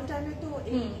নরমাল টাইমে তো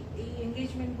এই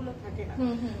এনগেজমেন্ট গুলো থাকে না।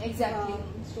 এক্স্যাক্টলি।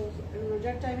 সো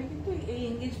রোজার টাইমে কিন্তু এই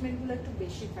এনগেজমেন্ট গুলো একটু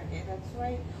বেশি থাকে, দ্যাটস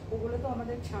ওয়াই ওগুলো তো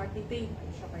আমাদের ছাড় দিতেই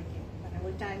হয় সবাইকে, মানে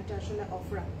ওই টাইমটা আসলে অফ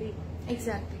রাখতেই হয়।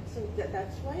 Exactly. So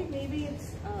that's why maybe it's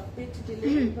bit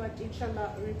delayed, but ইনশাআল্লাহ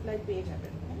রিপ্লাই পেয়ে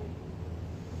যাবেন।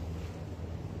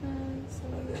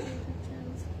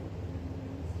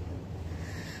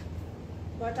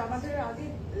 বাট আমাদের আগে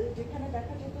যেখানে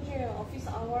দেখা যেত যে অফিস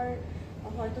আওয়ার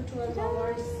হয়তো 12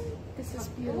 আওয়ার্স,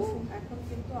 এখন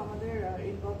কিন্তু আমাদের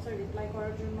ইনবক্সে রিপ্লাই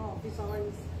করার জন্য office hour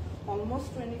is almost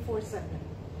 24/7।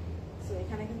 So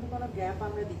এখানে কিন্তু কোনো গ্যাপ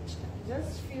আমরা দিচ্ছি না,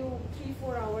 জাস্ট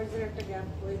 3-4 আওয়ার্সের একটা গ্যাপ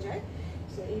হয়ে যায়,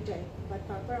 সো এইটাই। বাট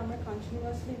তারপর আমরা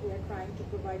continuously we are trying to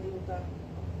provide you the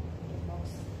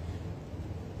inbox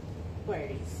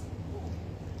queries.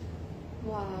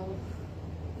 Wow,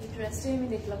 এই ড্রেসটাই আমি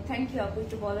দেখলাম। থ্যাংক ইউ আপু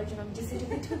একটু বলার জন্য, আমি যে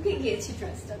ঠুকে গিয়েছি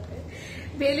ড্রেসটাতে।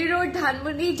 বেলি রোড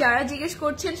ধানমন্ডি যারা জিজ্ঞেস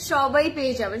করছেন সবাই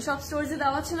পেয়ে যাবেন। সব স্টোরসে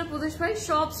দেওয়া আছে না প্রদেশ ভাই?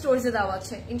 সব স্টোরসে দেওয়া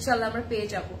আছে, ইনশাআল্লাহ আমরা পেয়ে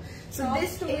যাবো। সো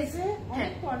দিস ইজ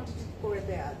অনেক কোয়ান্টিটি করে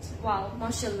দেয়া আছে। ওয়াও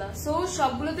মাশাআল্লাহ। সো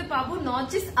সবগুলোতে পাবো, নট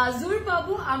জাস্ট আজুর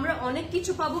পাবো, আমরা অনেক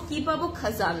কিছু পাবো। কি পাবো?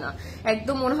 খাজানা।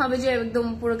 একদম মনে হবে যে একদম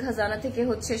পুরো খাজানা থেকে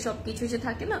হচ্ছে সবকিছু যে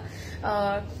থাকে না,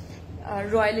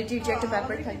 রয়্যালিটির যে একটা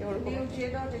ব্যাপার থাকে ওরকম।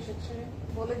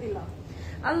 বলে দিলাম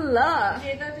আল্লাহ,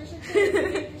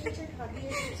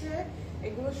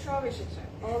 এগুলো সব এসেছে,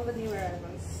 all the new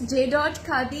arrivals. জে.ডট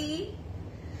khadi,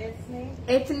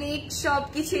 ethnic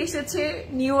সবকিছু এসেছে,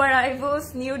 new arrivals,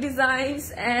 new designs,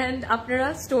 and আপনারা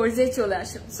স্টোরসে চলে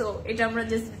আসেন। সো এটা আমরা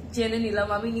জাস্ট জেনে নিলাম,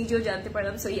 আমি নিজেও জানতে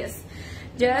পারলাম। সো ইয়েস,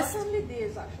 জাস্ট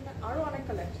আরো অনেক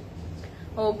কালেকশন।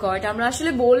 ও গড, আমরা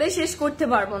আসলে বলে শেষ করতে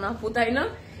পারবো না আপু, তাই না?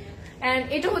 এন্ড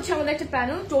এটা হচ্ছে আমাদের একটা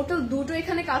প্যানেল, টোটাল দুটো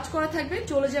এখানে কাজ করা থাকবে,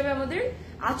 চলে যাবে আমাদের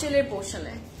আঁচলের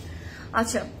পোর্শনে।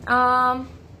 আচ্ছা,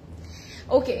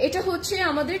 ওকে, এটা হচ্ছে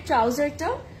আমাদের ট্রাউজারটা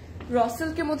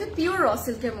রসেলকের মধ্যে, পিওর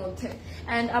রসেলকের মধ্যে,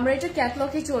 এন্ড আমরা এটা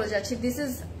ক্যাটলগে চলে যাচ্ছি। দিস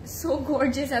ইজ সো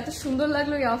গর্জিয়াস, এত সুন্দর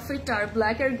লাগলো এই আউটফিটটা, আর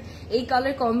ব্ল্যাক আর এই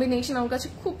কালার কম্বিনেশন আমার কাছে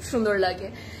খুব সুন্দর লাগে।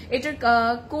 এটার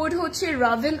কোড হচ্ছে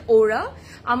রাভেন ওরা।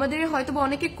 আমাদের হয়তো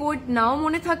অনেকে কোড নাও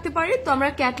মনে থাকতে পারে, তো আমরা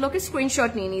ক্যাটলগে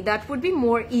স্ক্রিনশট নিয়ে নিই, that would be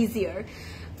more easier.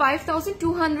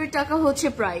 5200 টাকা হচ্ছে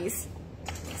প্রাইস।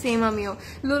 সেম আমিও।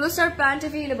 লুলু স্টার প্যান্ট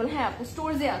অ্যাভেলেবল, হ্যাঁ আপু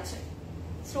স্টোরসে আছে,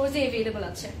 স্টোরসে অ্যাভেলেবল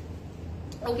আছে।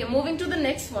 ওকে, moving to the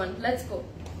next one, let's go.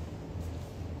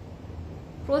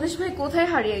 প্রদেশ ভাই কোথায়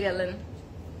হারিয়ে গেলেন?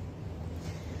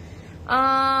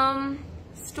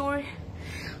 স্টোর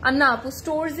না আপু,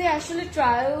 স্টোরসে আসলে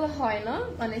ট্রায়াল হয় না,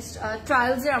 মানে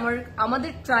ট্রায়ালসে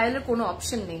আমাদের ট্রায়ালের কোনো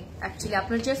অপশন নেই অ্যাকচুয়ালি।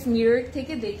 আপনার জাস্ট মিরর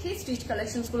থেকে দেখে স্টিচ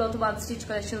কালেকশনস গুলো অথবা আনস্টিচ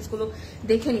কালেকশনস গুলো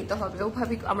দেখে নিতে হবে,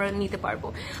 ওভাবে আমরা নিতে পারবো।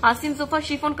 আসিন সোফা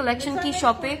শিফন কালেকশন কি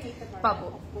শপে পাবো?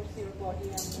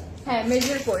 হ্যাঁ,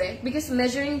 মেজার করে, বিকজ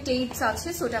মেজারিং টেপস আছে,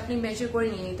 সো ওটা আপনি মেজার করে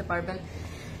নিয়ে নিতে পারবেন।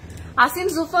 আসিন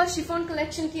সোফা শিফন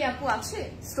কালেকশন কি আপু আছে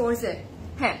স্টোরসে?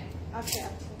 হ্যাঁ,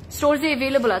 স্টোরসে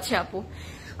অ্যাভেলেবল আছে আপু।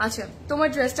 আচ্ছা, তোমার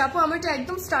ড্রেসটা আপু আমারটা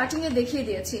একদম স্টার্টিং এ দেখিয়ে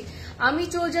দিয়েছি। আমি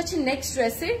চলে যাচ্ছি নেক্সট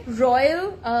ড্রেসে, রয়্যাল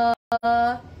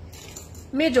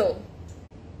মেডো,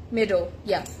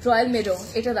 রয়্যাল মেডো,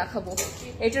 এটা দেখাবো।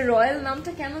 এটা রয়্যাল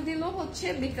নামটা কেন দিল হচ্ছে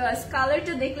বিকজ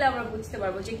কালারটা দেখলে আমরা বুঝতে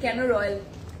পারবো যে কেন রয়্যাল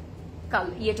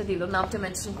ইয়েটা দিল, নামটা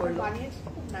মেনশন করলো।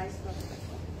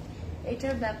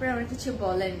 এটার ব্যাপারে আমার কিছু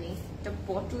বলার নেই, এটা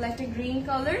বটল একটা গ্রিন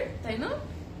কালার, তাই না?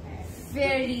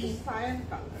 ভেরি ফায়ার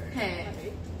কালার, হ্যাঁ,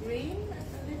 green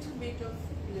little bit of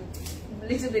blue,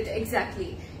 little bit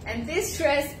exactly, and this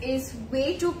dress is way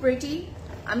too pretty.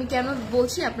 আমি কেন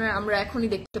বলছি আপনারা আমরা এখনই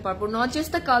দেখতে পারবো, not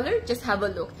just the colour, just have a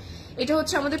look. এটা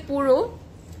হচ্ছে আমাদের পুরো,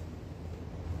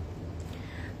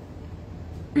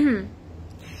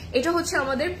 এটা হচ্ছে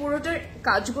আমাদের পুরোটার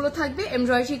কাজগুলো থাকবে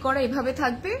এমব্রয়ডারি করা, এভাবে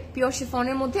থাকবে পিওর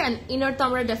শিফনের মধ্যে, এন্ড ইনার তো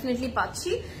আমরা ডেফিনেটলি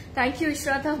পাচ্ছি। থ্যাংক ইউ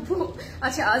ইশরাত আপু।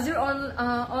 আচ্ছা, আজের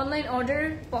অনলাইন অর্ডার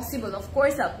পসিবল?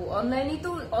 অফকোর্স আপু, অনলাইনে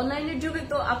তো, অনলাইনের যুগে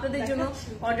তো আপনাদের জন্য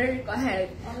অর্ডার,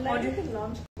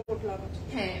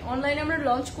 হ্যাঁ অনলাইনে আমরা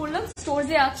লঞ্চ করলাম,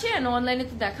 স্টোরসে আছে, এন্ড অনলাইনে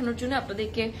তো দেখানোর জন্য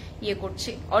আপনাদেরকে ইয়ে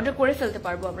করছি, অর্ডার করে ফেলতে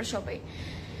পারবো আমরা সবাই।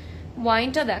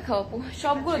 ওয়াইনটা দেখাও আপু,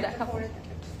 সবগুলো দেখাবো,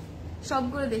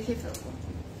 সবগুলো দেখিয়ে ফেলবো।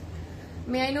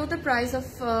 May I know the price of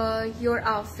your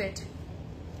outfit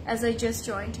as I just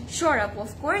joined? Sure up,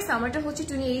 of course. আমারটা হচ্ছে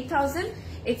 28,000.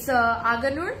 It's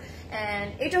আগানুর and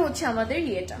এটা হচ্ছে আমাদের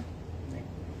ইয়েটা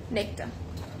নেকটা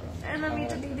and আমি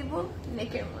এটা দিয়ে দিব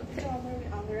নেকের মধ্যে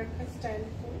আমার একটা স্টাইল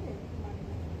করে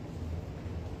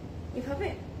এভাবে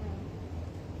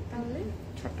তাহলে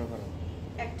ছোট করো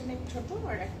একটা নেক ছোট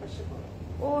আর এক পাশে বড়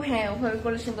ও হ্যাঁ ওভাবে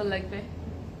করলে সুন্দর লাগবে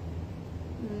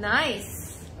নাইস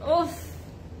ওফ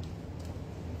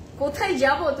কোথায়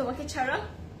যাব তোমাকে ছাড়া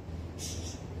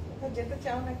যেতে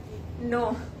চাও নাকি নো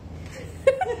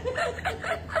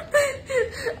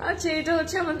আচ্ছা এটা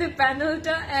হচ্ছে আমাদের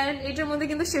প্যানেলটা এন্ড এটার মধ্যে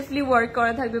কিন্তু শিফটলি ওয়ার্ক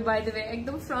করা থাকবে বাই দ্য ওয়ে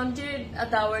একদম ফ্রন্টে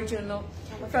দেওয়ার জন্য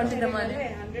ফ্রন্টে দা মানে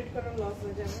 100 করো লস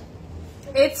হয়ে যাবে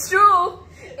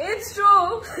It's true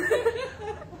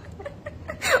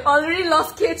already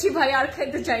lost খেয়েছি ভাই আর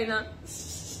খেতে চাই না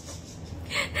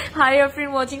Hi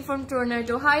Afrin watching from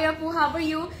Tornado. Hi Apu, how are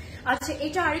you? আচ্ছা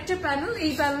এটা আরেকটা প্যানেল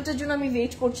এই প্যানেলটার জন্য আমি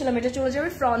ওয়েট করছিলাম এটা চলে যাবে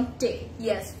ফ্রন্টে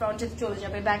ইয়েস ফ্রন্টে চলে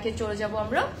যাবে ব্যাকে চলে যাব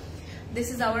আমরা this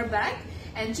is our back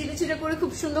end চিলে চিলে করে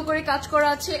খুব সুন্দর করে কাজ করা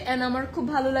আছে এন্ড আমার খুব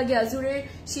ভালো লাগে আজুরের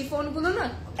শিফন গুলো না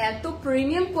এত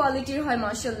প্রিমিয়াম কোয়ালিটির হয়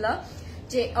মাশাআল্লাহ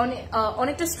যে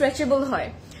অনেকটা স্ট্রেচেবল হয়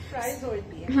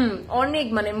অনেক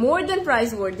মানে মোর দেন প্রাইস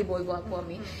ওয়ার্দি বলবো আপু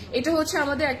আমি এটা হচ্ছে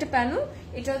আমাদের একটা প্যানেল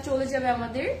এটা চলে যাবে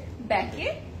আমাদের ব্যাকে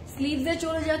স্লিভস এ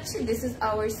চলে যাচ্ছে this is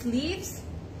our sleeves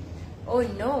O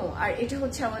no আর এটা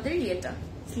হচ্ছে আমাদের ইয়েটা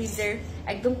স্লিভস এর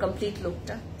একদম কমপ্লিট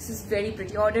লুকটা this is very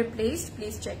pretty order placed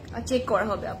please check করা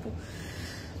হবে আপু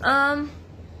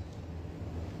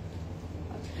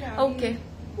ওকে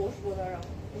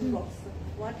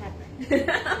What happened?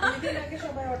 Maybe like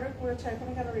সবাই অর্ডার করেছে এখন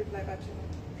কেন রিপ্লাই পাচ্ছে না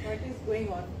What is going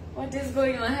on? What is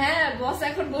going on? হ্যাঁ বস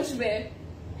এখন বসবে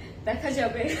দেখা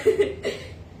যাবে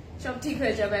সব ঠিক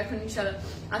হয়ে যাবে এখন ইনশাআল্লাহ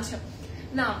আচ্ছা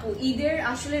না আপু ঈদের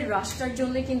আসলে রাশটার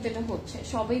জন্য কিন্তু এটা হচ্ছে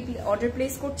সবাই অর্ডার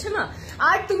প্লেস করছে না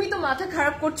আর তুমি তো মাথা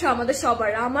খারাপ করছো আমাদের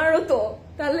সবার আমারও তো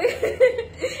তাহলে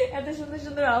এত সুন্দর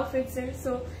সুন্দর আউটফিটস এর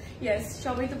সো ইয়েস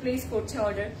সবাই তো প্লেস করছে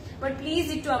অর্ডার বাট প্লিজ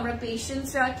একটু আমরা পেশেন্স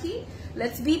রাখি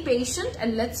let's be patient and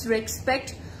let's respect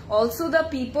also the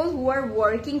people who are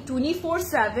working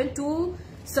 24/7 to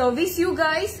service you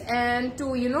guys and to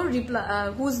reply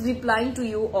who's replying to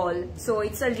you all so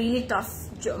it's a really tough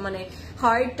মানে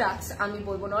hard task আমি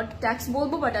বলবো not tax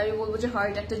বলবো but আমি বলবো যে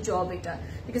hard একটা job এটা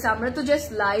because আমরা তো just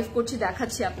live করছি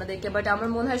দেখাচ্ছি আপনাদেরকে but আমার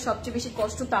মনে হয় সবচেয়ে বেশি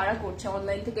কষ্ট তারা করছে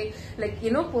অনলাইন থেকে like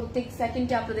প্রত্যেক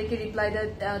সেকেন্ডে আপনাদেরকে রিপ্লাই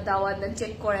দেওয়া দেন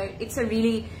চেক করা it's a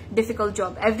really difficult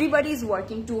job everybody is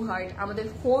working too hard আমাদের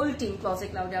whole team ক্লজেট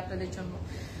ক্লাউডে আপনাদের জন্য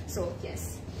so yes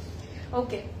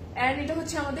okay and এটা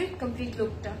হচ্ছে আমাদের কমপ্লিট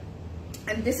লুকটা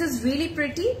and this is really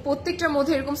pretty প্রত্যেকটার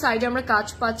মধ্যে এরকম সাইডে আমরা কাজ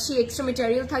পাচ্ছি এক্সট্রা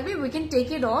ম্যাটেরিয়াল থাকবে we can take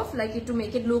it off like it to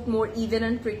make it look more even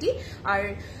and pretty আর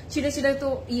ছিড়ে ছিড়ে তো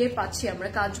পাচ্ছি আমরা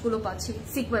কাজগুলো পাচ্ছি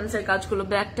সিকোয়েন্সের কাজগুলো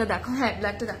ব্ল্যাকটা দেখো হ্যাঁ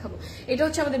ব্ল্যাকটা দেখাবো এটা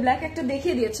হচ্ছে আমাদের ব্ল্যাক একটা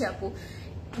দেখিয়ে দিয়েছে আপু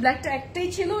ব্ল্যাকটা একটাই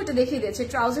ছিল এটা দেখিয়ে দিয়েছে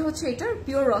ট্রাউজার হচ্ছে এটা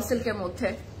পিওর র সিল্কের মধ্যে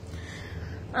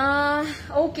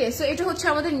ওকে সো এটা হচ্ছে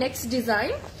আমাদের নেক্সট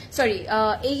ডিজাইন সরি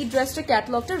এই ড্রেসটা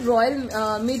ক্যাটালগটা রয়্যাল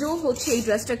মিডো হচ্ছে এই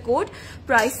ড্রেসটা কোড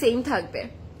প্রাইস সেম থাকবে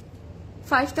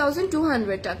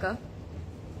 5,200 টাকা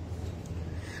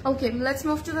okay let's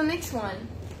move to the next one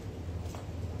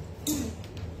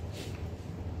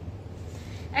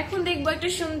এখন দেখবো একটা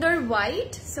সুন্দর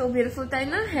হোয়াইট সো বিউটিফুল তাই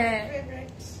না হ্যাঁ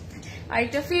আর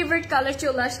একটা ফেভারিট কালার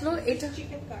চলে আসলো এটা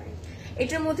চিকেন কারি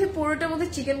এটার মধ্যে পুরোটার মধ্যে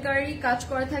চিকেন কারি কাজ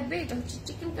করা থাকবে এটা হচ্ছে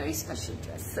chicken curry special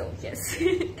dress so yes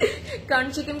কারণ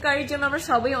চিকেন কারির জন্য আমরা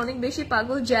সবাই অনেক বেশি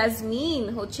পাগল জ্যাসমিন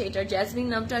হচ্ছে এটা জ্যাসমিন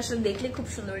নামটা আসলে দেখলে খুব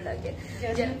সুন্দর লাগে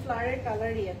জ্যাসমিন ফ্লাওয়ারের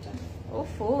কালারই এটা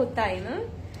ওফো তাই না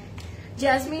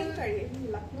জ্যাসমিন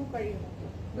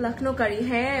লখনৌ কারি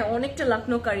হ্যাঁ অনেকটা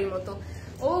লখনৌ কারির মতো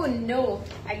ও নো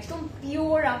একদম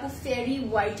পিওর আপু ফেরি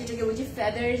হোয়াইট এটাকে ওই যে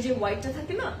ফেদারের যে হোয়াইটটা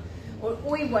থাকে না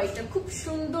ওই হোয়াইটটা খুব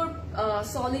সুন্দর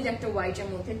সলিড একটা হোয়াইটের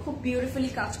মধ্যে খুব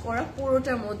বিউটিফুলি কাজ করা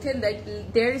পুরোটার মধ্যে like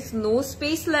there is no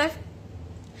space left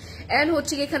and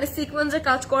হচ্ছে এখানে সিকোয়েন্সের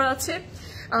কাজ করা আছে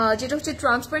যেটা হচ্ছে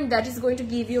transparent that is going to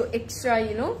give you extra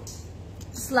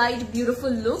slide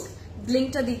beautiful look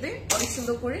ব্লিংকটা দিবে অনেক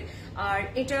সুন্দর করে আর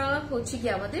এটা হচ্ছে কি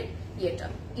আমাদের ইয়েটা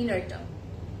ইনারটা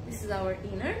দিস ইজ আওয়ার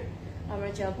ইনার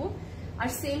আমরা যাবো আর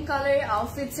সেম কালারের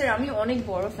আউটফিটস এর আমি অনেক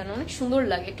বড় ফ্যান অনেক সুন্দর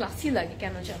লাগে ক্লাসি লাগে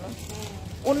কেন জানো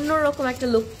অন্যরকম একটা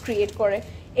লুক ক্রিয়েট করে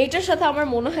এটার সাথে আমার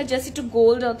মনে হয় জাস্ট একটু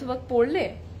গোল্ড অথবা পরলে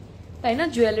তাই না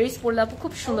জুয়েলারিজ পরলে আপু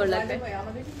খুব সুন্দর লাগবে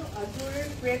আমাদের কিন্তু আজুরের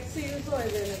গ্রেড সিরিজও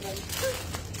अवेलेबल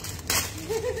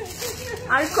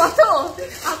আর কত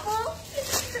আপু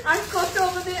আর কত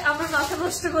আমাদের আমার মাথা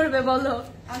নষ্ট করবে বলো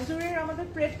আজুরের আমাদের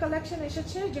প্রেড কালেকশন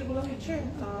এসেছে যেগুলো হচ্ছে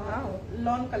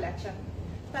লন কালেকশন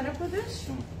তারা প্রদেশ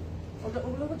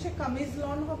ওগুলো হচ্ছে কামিজ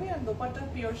লন হবে আর দোপাট্টা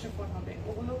পিওর শিফন হবে।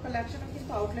 ওগুলো কালেকশন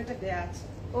কিন্তু আউটলেটে দেয়া আছে।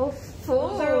 ওফো,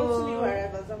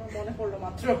 আমার মনে পড়লো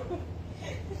মাত্র।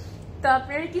 তো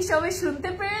আপনারা কি সবাই শুনতে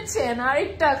পেরেছেন?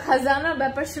 আরেকটা খাজানা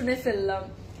ব্যাপার শুনে ফেললাম।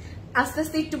 আস্তে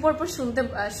আস্তে একটু পরপর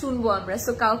শুনবো আমরা,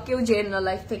 সো কেউ জেন না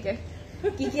লাইফ থেকে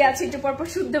কি কি আছে একটু পরপর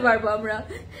শুনতে পারবো আমরা।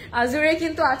 আজুরে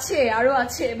কিন্তু আছে, আরো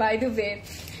আছে বাই দ্য ওয়ে।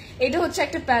 এটা হচ্ছে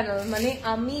একটা প্যানেল, মানে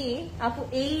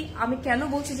আমি কেন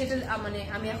বলছি যেটা, মানে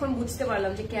আমি এখন বুঝতে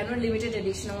পারলাম যে কেন লিমিটেড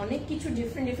এডিশন, অনেক কিছু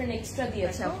ডিফারেন্ট এক্সট্রা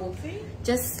দিয়েছে আপু।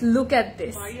 জাস্ট লুক এট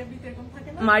দিস,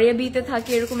 মারিয়া বিতে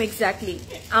থাকে এরকম এক্স্যাক্টলি।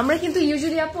 আমরা কিন্তু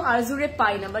ইউজুয়ালি আপু আজুরে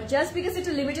পাই না, বাট জাস্ট বিকজ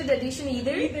এটা লিমিটেড এডিশন,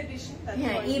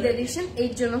 ঈদ এডিশন,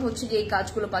 এর জন্য হচ্ছে যে এই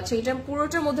কাজগুলো পাচ্ছে। এটা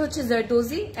পুরোটার মধ্যে হচ্ছে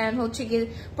জারদোজি এন্ড হচ্ছে গিয়ে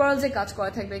পার্লস এর কাজ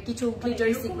করা থাকবে, কিছু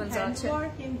গ্লিটারি সিকোয়েন্স আছে।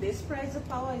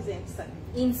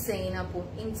 Insane, Apu,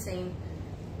 insane.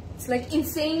 It's like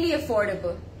insanely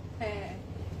affordable.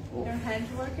 Your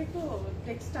handwork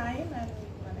takes time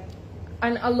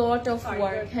and a lot of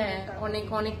work.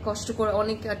 অনেক কষ্ট করে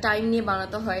অনেক টাইম নিয়ে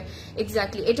বানাতে হয়।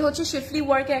 এক্স্যাক্টলি, এটা হচ্ছে শিফলি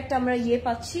ওয়ার্কে একটা আমরা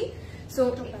পাচ্ছি। সো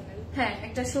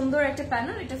একটা সুন্দর একটা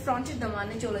প্যানেল, এটা ফ্রন্টের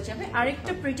দামানে চলে যাবে।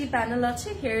 আরেকটা প্রিটি প্যানেল আছে,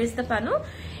 হিয়ার ইজ দ্য প্যানেল।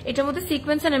 এটার মধ্যে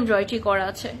সিকোয়েন্স এন্ড এমব্রয়ডারি করা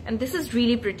আছে, and this is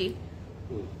really pretty.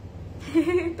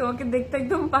 তোমাকে দেখতে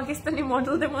একদম পাকিস্তানি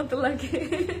মডেলদের মতো লাগে।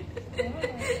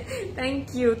 Thank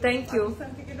you.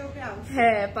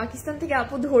 হ্যাঁ, পাকিস্তান থেকে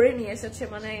আপু ধরে নিয়ে এসেছে,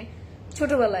 মানে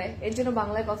ছোটবেলায়, এর জন্য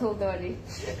বাংলায় কথা বলতে পারি।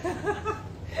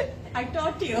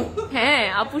 হ্যাঁ,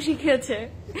 আপু শিখেছে।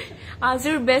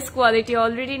 আজুর বেস্ট কোয়ালিটি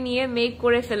অলরেডি নিয়ে মেক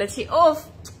করে ফেলেছি। ওফ,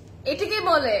 এটাকে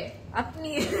বলে আপনি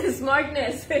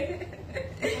স্মার্টনেস।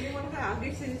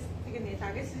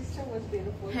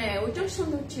 হ্যাঁ, ওইটাও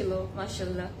সুন্দর ছিল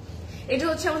মাশাআল্লাহ। এটা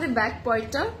হচ্ছে আমাদের ব্যাক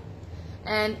পয়েন্টটা,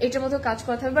 এন্ড এটার মতো কাজ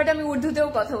করা থাকবে, বাট আমি উর্দুতেও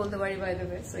কথা বলতে পারি by the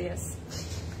way, so yes.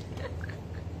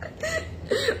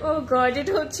 O god,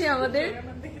 এটা হচ্ছে আমাদের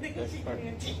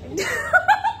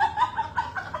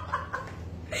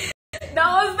that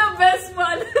was the best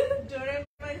one.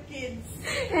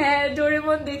 হ্যাঁ,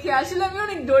 ডোরেমন দেখে, আসলে আমি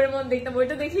অনেক ডোরেমন দেখতাম,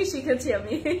 ওইটা দেখেই শিখেছি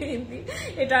আমি হিন্দি।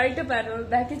 এটা আরেকটা প্যানেল,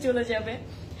 ব্যাকে চলে যাবে।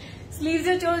 স্লিভস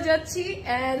এ চলে যাচ্ছি,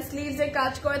 এন্ড স্লিভস এ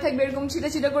কাজ করা থাকবে এরকম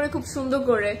ছিটা করে, খুব সুন্দর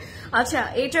করে। আচ্ছা,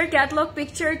 এটার ক্যাটালগ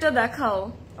পিকচারটা দেখাও।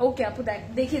 ওকে আপু,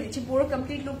 দেখিয়ে দিচ্ছি, পুরো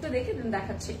কমপ্লিট লুকটা দেখে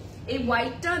দেখাচ্ছি। এই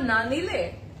হোয়াইটটা না নিলে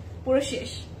পুরো শেষ,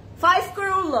 5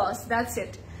 crore লস, দ্যাটস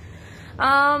ইট।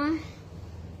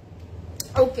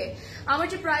 ওকে, আমার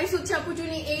যে প্রাইস হচ্ছে আপু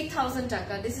 28,000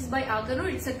 টাকা। দিস ইজ বাই আগানো,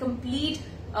 it's a complete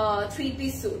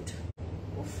 3-piece sweet.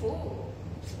 ওফো,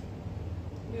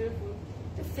 beautiful,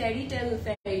 fairy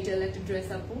tale একটা ড্রেস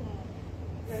আপু।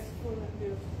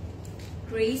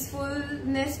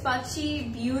 গ্রেসফুলনেস পাচ্ছি,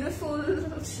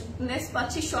 বিউটিফুলনেস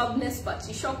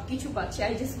পাচ্ছি, সব কিছু পাচ্ছি।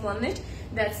 I just want it,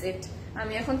 that's it.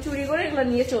 আমি এখন চুরি করে এগুলো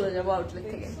নিয়ে চলে যাবো আউটলেট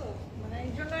থেকে।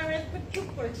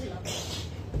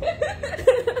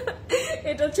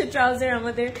 এটা হচ্ছে ট্রাউজার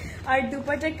আমাদের, আর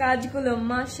দুপাটার কাজগুলো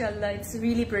মাশাআল্লাহ, it's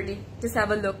really pretty. Just have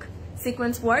a look,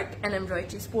 sequence work and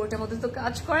embroidery, স্পোর্টের মধ্যে তো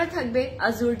কাজ করা থাকবে,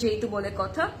 আজুর যেহেতু বলে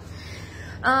কথা।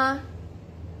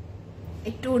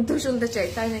 একটু উর্দু শুনতে চাই,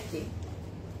 তাই নাকি?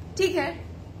 ঠিক হ্যাঁ,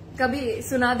 কবি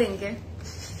শোনা দেंगे।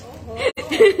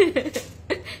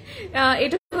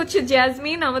 এটা হচ্ছে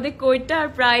জ্যাসমিন, আমাদের কোটটা, আর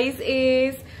প্রাইস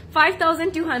ইজ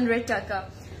 5,200 টাকা।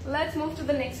 Let's move to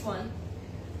the next one.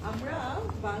 আমরা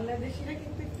বাংলাদেশিরা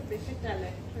কিন্তু একটু বেশি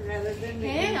ট্যালেন্ট রাদার দেন।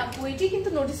 হ্যাঁ আপু, এটাই কিন্তু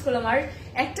নোটিস করলাম। আর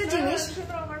একটা জিনিস,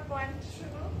 আমার পয়েন্ট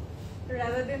শুনো,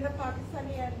 rather than the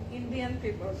Pakistani and Indian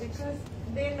people, because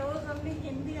they know only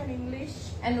Hindi and English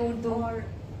and Urdu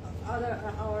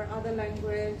or other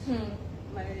language,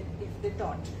 if they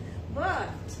taught.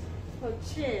 But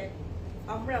হচ্ছে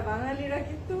আমরা বাঙালিরা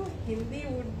কিন্তু হিন্দি,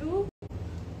 উর্দু,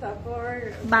 তারপর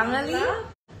বাঙালি,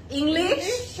 ইংলিশ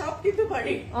সব কিছু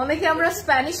পারি। অনেকে আমরা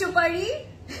স্প্যানিশও পারি।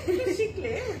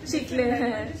 শিখলে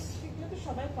তো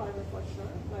সবাই পারবে,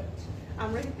 বাট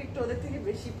আমরা কিন্তু একটু ওদের থেকে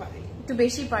একটু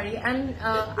বেশি পারি। এন্ড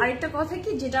আরেকটা কথা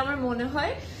কি, যেটা আমার মনে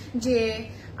হয় যে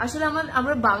আসলে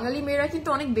আমরা বাঙালি মেয়েরা কিন্তু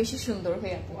অনেক বেশি সুন্দর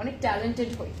হই আপু, অনেক ট্যালেন্টেড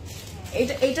হই।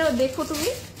 এটা দেখো তুমি,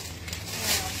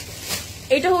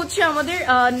 এটা হচ্ছে আমাদের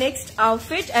next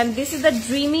outfit, and this is the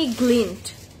dreamy গ্লিন্ট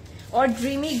or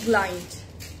dreamy গ্লাইন্ট।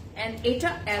 And এটা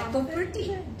এত প্রিটি,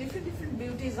 ডিফারেন্ট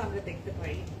বিউটিজ আমরা দেখতে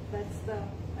পারি। That's the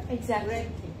exactly.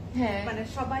 হ্যাঁ, মানে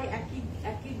সবাই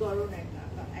একই গড়নের না,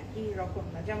 একই রকম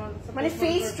না। যেমন মানে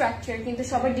ফেস স্ট্রাকচার কিন্তু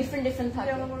সবাই ডিফারেন্ট থাকে।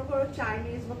 যেমন মনে করো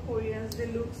চাইনিজ বা কোরিয়ানস, দে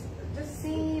looks just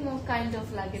same of kind of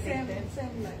like it. Same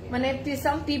like it. মানে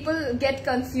some people gets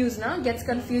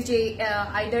confused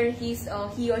either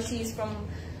he or she is from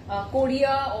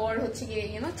Korea or হচ্ছে কি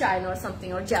China or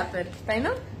something or Japan, তাই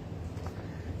না?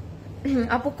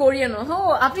 আপু কোরিয়ানো, হো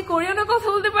আপনি কোরিয়ানো কথা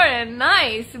বলতে পারেন,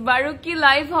 নাইস। বারুক কি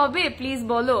লাইভ হবে প্লিজ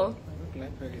বলো।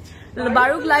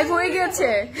 বারুক লাইভ হয়ে গেছে,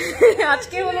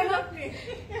 আজকে হলো না,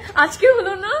 আজকে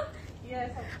হলো না,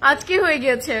 আজকে হয়ে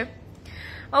গেছে।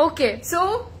 ওকে সো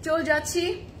চল যাচ্ছি।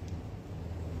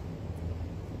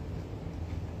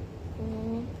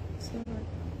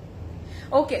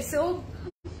 ওকে সো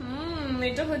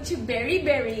এটা হচ্ছে বেরি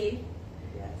বেরি,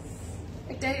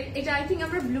 এটা আই থিঙ্ক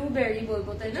আমরা ব্লুবেরি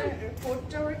বলবো, তাই না?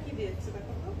 কি দিয়েছে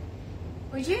দেখো তো,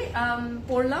 ওই যে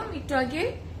পরলাম একটু আগে,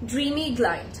 ড্রিমি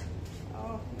গ্লাইড,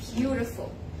 বিউটিফুল।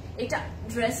 এটা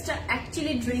ড্রেসটা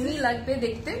অ্যাকচুয়ালি ড্রিমি লাগবে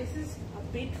দেখতে।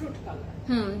 বিটরুট কালার,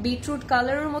 বিটরুট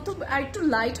কালারের মতো, আর একটু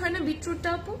লাইট হয় না বিটরুটটা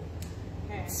আপু?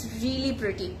 It's really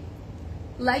pretty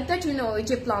like that, you know, ওই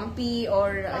যে প্লাম্পি অর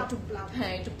একটু,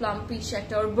 হ্যাঁ একটু প্লাম্পিশ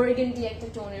একটা অর বার্গেন্ডি একটা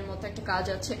টোনের মতো একটা কাজ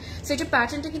আছে। সো এটা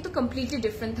প্যাটার্নটা কিন্তু কমপ্লিটলি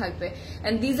ডিফারেন্ট থাকবে,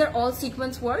 and these are all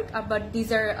sequence work, but these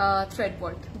are thread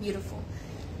work, beautiful.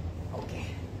 ওকে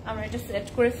আমরা এটা সেট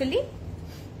করে ফেলি।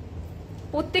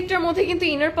 প্রত্যেকটার মধ্যে কিন্তু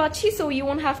ইনার পাচ্ছি, so you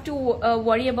won't have to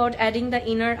worry about adding the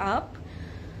inner up.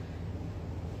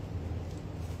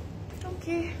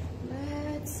 Okay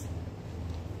let's,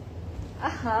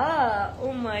 আহা ও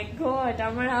মাই গড,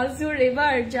 আমার হাজুর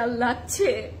এবার যা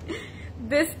লাগছে,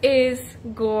 দিস ইজ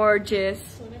গর্জিয়াস।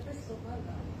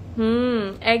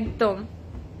 একদম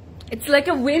it's like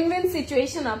a win win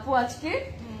situation আপু। আজকে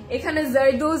এখানে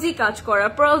জারদোজি কাজ করা,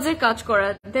 পার্লসের কাজ করা,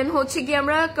 দেন হচ্ছে কি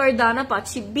আমরা কারদানা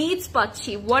পাচ্ছি, বিটস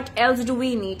পাচ্ছি, what else do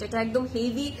we need. এটা একদম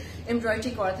হেভি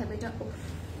এমব্রয়ডারি করা থাকবে। এটা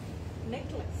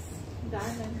নেকলেস,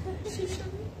 ডায়মন্ড,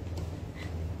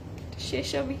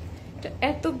 শেষাবি, এটা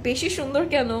এত বেশি সুন্দর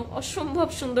কেন, অসম্ভব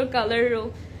সুন্দর কালারেরও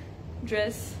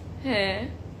ড্রেস। হ্যাঁ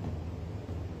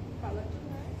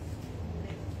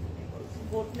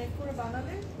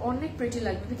অনেক প্রিটি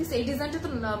লাগবে, বিকজ এই ডিজাইনটা তো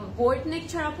বোর্ড নেক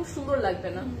ছাড়া খুব সুন্দর লাগবে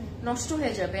না, নষ্ট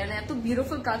হয়ে যাবে। আর এত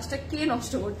বিউটিফুল কাজটা কে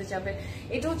নষ্ট করতে যাবে।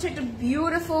 এটা হচ্ছে একটা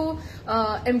বিউটিফুল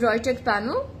এমব্রয়ডার্ড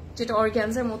প্যানেল, যেটা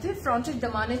অর্গানজার মধ্যে, ফ্রন্টের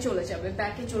দামানে চলে যাবে,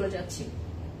 ব্যাকে চলে যাচ্ছি।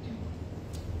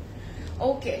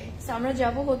 ওকে আমরা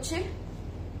যাব হচ্ছে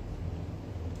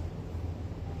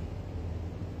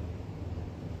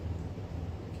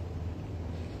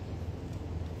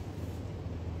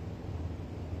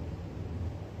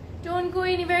don't go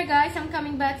anywhere guys, I'm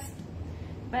coming back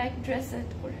dress set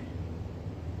করে।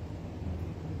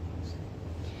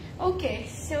 Okay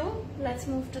so let's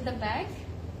move to the back.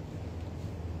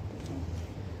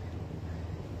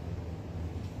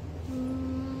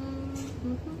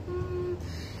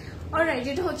 Alright,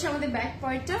 এটা হচ্ছে আমাদের ব্যাক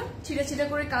পার্টটা, ছিটা ছিটা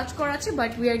করে কাজ করা আছে,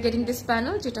 but we are getting this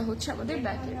panel, যেটা হচ্ছে আমাদের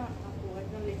ব্যাকের।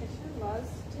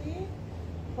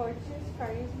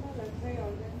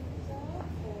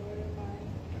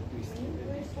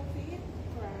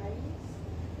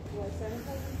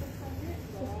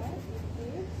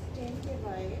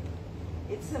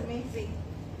 It's amazing.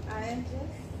 I am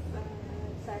just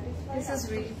satisfied. This is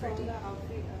really pretty.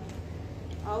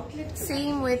 Outlet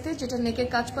same ওয়েতে যেটা নেকের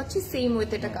কাজ পাচ্ছি, সেম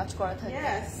ওয়েতে এটা কাজ করা থাকে।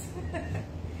 Yes.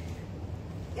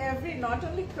 Every not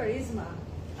only charisma,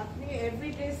 আপনি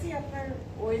every day see আপনার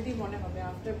ওয়েদি মনে হবে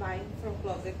after buying from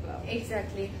Closet Club.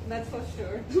 Exactly. That's for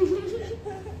sure.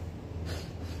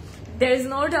 There is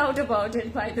no doubt about it,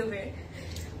 by the way.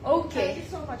 Okay. Thank you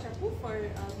so much, Apu, for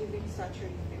giving such a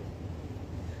review.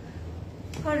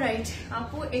 Alright,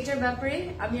 আপু এটার ব্যাপারে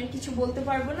আমি আর কিছু বলতে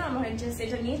পারবো না, আমার জাস্ট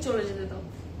এটা নিয়ে চলে যেতে দাও।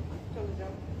 চলে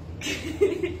যাও।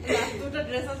 লাস্ট দুটো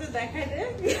ড্রেস আছে দেখাই দে।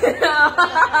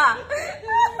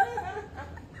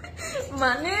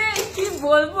 মানে কি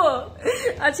বলবো।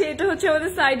 আচ্ছা এটা হচ্ছে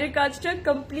আমাদের সাইডের কাজটা,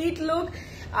 কমপ্লিট লুক।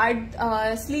 আর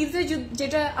স্লিভস এ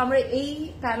যেটা আমরা এই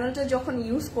প্যানেলটা যখন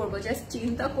ইউজ করবো, জাস্ট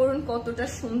চিন্তা করুন কতটা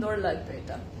সুন্দর লাগবে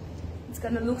এটা। It's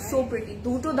gonna look so pretty.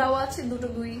 দুটো দেওয়া আছে,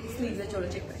 দুই স্লিভস এ চলে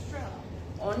যাবে,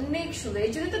 অনেক সুন্দর।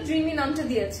 এই জন্য তো ড্রিমি নামটা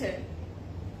দিয়েছে।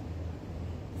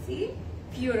 See?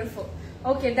 Beautiful.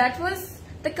 Okay, that was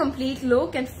the complete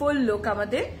look and full look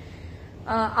আমাদের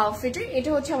আউটফিটের। এটা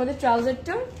হচ্ছে আমাদের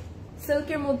ট্রাউজারটা,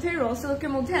 সিল্কের মধ্যে, র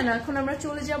সিল্কের মধ্যে। আর এখন আমরা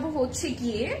চলে যাব হচ্ছে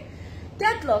গিয়ে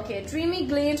ক্যাটলগে। ড্রিমি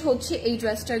গ্লেড হচ্ছে এই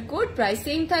ড্রেসটার কোড, প্রাইস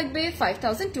সেম থাকবে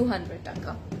 5200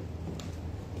 টাকা।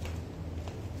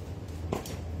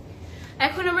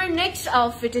 এখন আমরা নেক্সট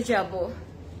আউটফিটে যাব।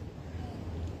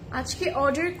 আজকে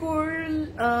অর্ডার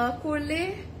করলে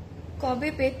কবে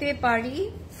পেতে পারি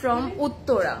ফ্রম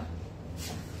উত্তরা?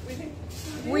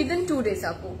 উইদিন 2 days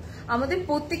আপু। আমাদের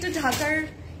প্রত্যেকটা ঢাকার,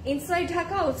 ইনসাইড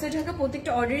ঢাকা আউটসাইড ঢাকা,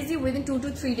 প্রত্যেকটা অর্ডারই উইদিন 2 to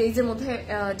 3 days এর মধ্যে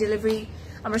ডেলিভারি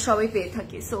আমরা সবাই পেয়ে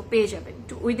থাকি। সো পেয়ে যাবেন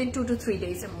উইদিন 2 to 3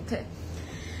 days এর মধ্যে।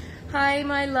 Hi,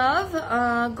 my love.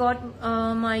 Got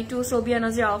my 2 Sobia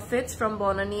Nazir outfits from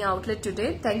Banani outlet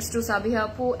today. Thanks to Sabiha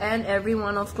Apu and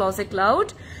everyone of Closet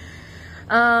Cloud.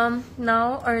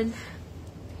 Now are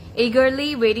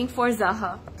eagerly waiting for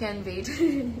Zaha. Can't wait.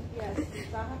 Yes,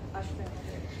 Zaha ashbe.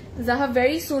 Zaha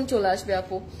very soon chole ashbe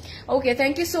Apu. Okay,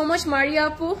 thank you so much, Maria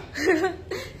Apu.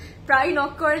 Pray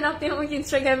knock karen apni amake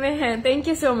Instagram e. Hey, thank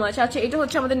you so much. Acha, eta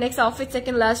hocche amader next outfit,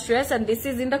 second last dress, and this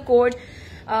is in the code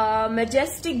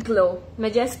Majestic Glow.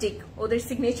 Majestic. Oder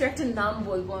signature ekta naam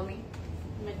bolbo ami.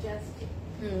 Majestic.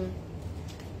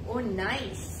 Oh,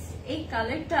 nice. Ei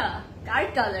color ta kar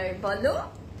color bolo?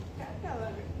 Kar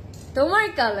color? Tomar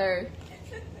color.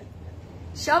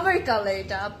 Shower color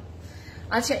ta.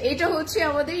 আচ্ছা, এটা হচ্ছে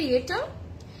আমাদের এটা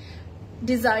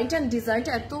ডিজাইনটা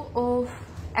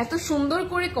এত সুন্দর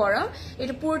করে করা।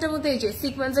 এটা পুরোটার মধ্যে এই যে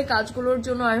সিকোয়েন্সের কাজগুলোর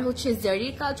জন্য আর হচ্ছে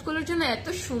জারির কাজগুলোর জন্য এত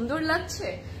সুন্দর লাগছে।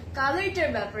 কালারটার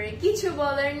ব্যাপারে কিছু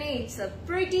বলার নেই। It's a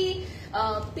pretty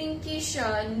pinkish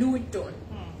nude tone,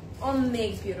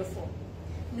 অনেক বিউটিফুল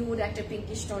নুড একটা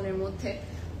পিঙ্কিশ টোনের মধ্যে।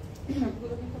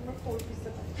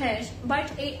 হ্যাঁ, বাট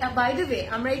বাই দ্য ওয়ে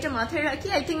আমরা এটা মাথায় রাখি,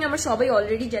 আই থিঙ্ক আমরা সবাই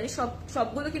অলরেডি জানি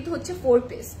সবগুলো কিন্তু হচ্ছে 4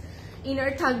 পিস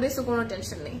ইনার থাকবে, সো কোনো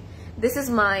টেনশন নেই। This is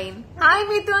mine. High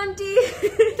Mitu aunty,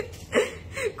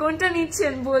 কোনটা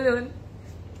নিচ্ছেন বলুন?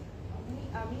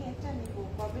 আমি এটা নিব,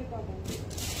 কবে পাবো?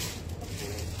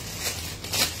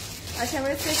 আচ্ছা,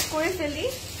 আমরা চেক করে ফেলি।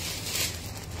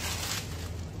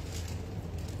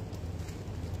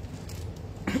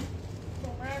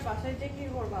 তোমরা বাসায় যে কি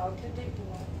করবা? আউটলেটে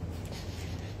ঘুমাও।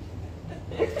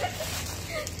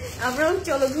 আমরাও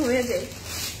চলো ঘুমিয়ে যাই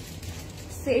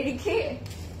সেরি খেয়ে।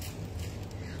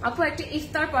 আপু একটা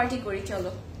ইফতার পার্টি করি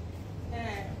চলো।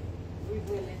 হ্যাঁ,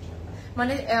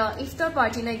 মানে ইফতার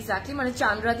পার্টি না, এক্স্যাক্টলি মানে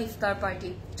চাঁদরাত ইফতার পার্টি,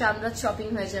 চাঁদরাত শপিং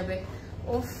হয়ে যাবে।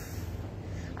 ওফ,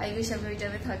 আই উইশ আমি ওই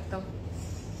টাইমে থাকতাম।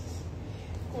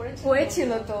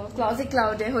 হয়েছিল তো ক্লজেট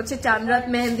ক্লাউডে হচ্ছে চাঁদরাত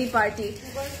মেহেন্দি পার্টি।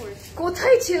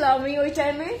 কোথায় ছিলাম আমি ওই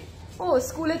টাইমে? ও,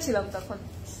 স্কুলে ছিলাম তখন।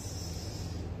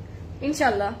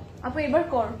 ইনশাল্লাহ আপু এবার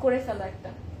করে ফেলা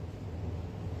একটা,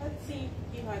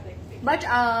 বাট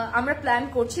আমরা প্ল্যান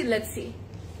করছি, লেটস সি,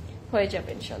 হয়ে যাবে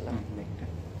ইনশাল্লাহ।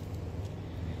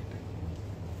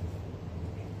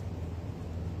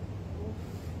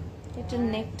 এটা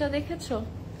নেকটা দেখেছো?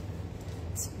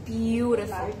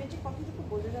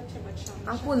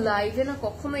 আপু লাইভে না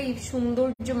কখনো এই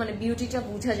সৌন্দর্য মানে বিউটিটা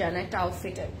বোঝা যায় না একটা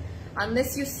আউটফিটের,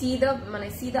 unless you C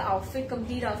the outfit,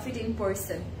 complete outfit in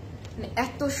person.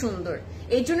 এত সুন্দর,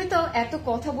 এই জন্য তো এত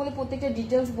কথা বলে প্রত্যেকটা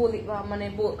ডিটেলস বলি, মানে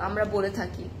আমরা বলে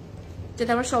থাকি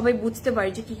যাতে আমরা সবাই বুঝতে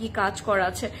পারি যে কি কি কাজ করা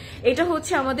আছে। এটা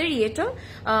হচ্ছে আমাদের ইয়েটা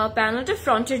প্যানেলটা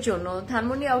ফ্রন্টের জন্য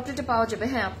ধানমন্ডি আউটলেটে পাওয়া যাবে।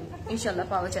 হ্যাঁ আপু, ইনশাল্লাহ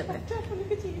পাওয়া যাবে।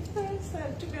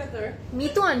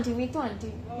 মিতু আন্টি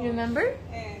রিমেম্বার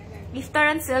ইফতার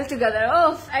এন্ড সেল টুগেদার? ও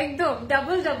একদম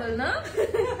ডাবল না?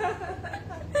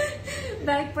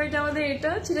 ব্যাক পার্ট আমাদের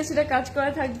এটা ছিটা কাজ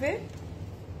করা থাকবে।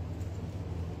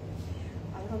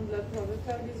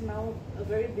 Cloud is now a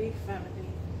very big family.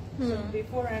 So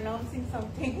before announcing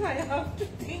something, I have to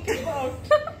think about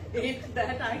it,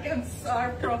 that I can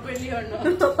serve properly or not.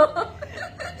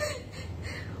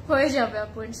 হয়ে যাবে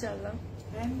আপু ইনশাআল্লাহ।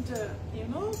 And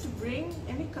to bring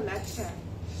any collection,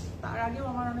 তার আগেও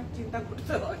আমার অনেক চিন্তা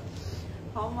করতে হয়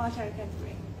how much I can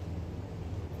bring.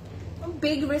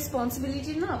 Big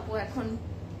responsibility না আপু এখন।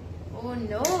 Oh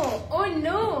no.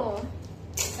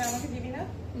 আমাকে দিবি না?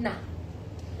 না,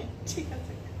 ঠিক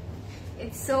আছে।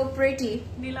 It's so pretty.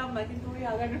 নিলাম না, কিন্তু ওই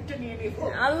আগারটা নিয়ে নিব।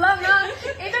 আল্লাহ না,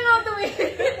 এটা নাও তুমি।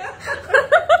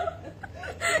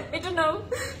 এটা নাও।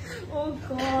 Oh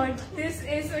God, this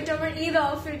is ওইটা আমার ঈদ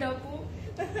আউটফিট আপু।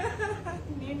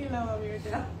 নিয়ে নিলাম আমি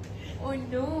এটা। Oh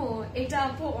no, এটা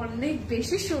আপু অনেক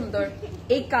বেশি সুন্দর।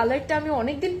 এই কালারটা আমি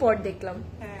অনেকদিন পর দেখলাম,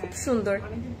 খুব সুন্দর,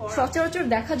 সচরাচর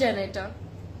দেখা যায় না এটা।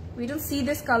 We don't see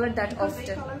this color that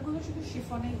often. এই কালারগুলো শুধু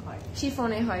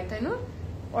শিফনে হয় তাই না?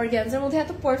 অর্গানজার মধ্যে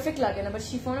এত পারফেক্ট লাগে না, বাট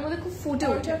শিফনের মধ্যে খুব ফুটে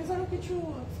ওঠে। অর্গানজারও কিছু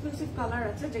এক্সক্লুসিভ কালার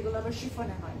আছে যেগুলো আবার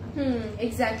শিফনে হয় না।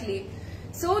 Exactly.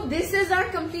 So this is our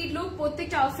complete look.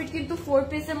 প্রত্যেকটা আউটফিট কিন্তু 4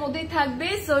 পিসের মধ্যেই থাকবে,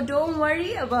 so don't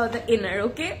worry about the inner.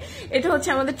 ওকে, এটা হচ্ছে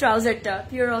আমাদের ট্রাউজারটা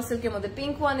পিওর সিল্কের মধ্যে।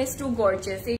 Pink one is two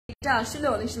gorgeous. এটা আসলে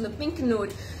অনেক সুন্দর, পিঙ্ক নুড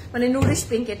মানে নুডিশ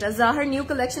পিঙ্ক। এটা জাহার নিউ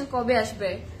কালেকশন কবে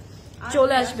আসবে?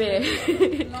 চলে আসবে।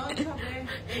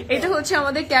 এটা হচ্ছে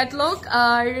আমাদের ক্যাটালগ,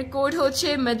 আর কোড হচ্ছে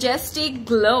ম্যাজেস্টিক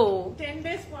গ্লো। 10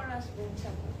 days পর আসবে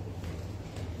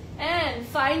এন্ড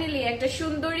ফাইনালি একটা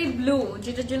সুন্দরী ব্লু,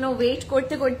 যেটার জন্য ওয়েট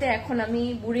করতে করতে এখন আমি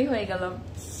বুড়ি হয়ে গেলাম।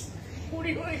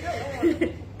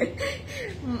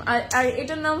 আর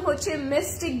এটার নাম হচ্ছে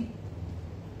মিস্টিক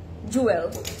জুয়েল।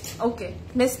 ওকে,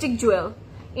 মিস্টিক জুয়েল,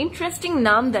 ইন্টারেস্টিং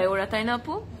নাম দেয় ওরা, তাই না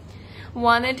আপু?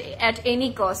 want it at any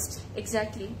cost.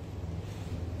 Exactly.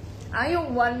 I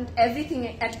want everything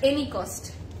at any cost.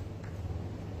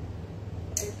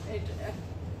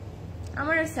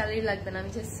 আমার আর স্যালারি লাগবে না,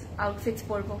 আমি জাস্ট আউটফিটস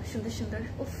পরবো সুন্দর সুন্দর।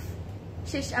 উফ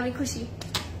শেষ, আমি খুশি।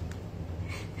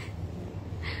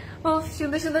 উফ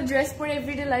সুন্দর সুন্দর ড্রেস পরে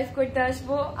এভরিডে লাইফ করতে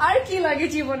আসবো, আর কি লাগে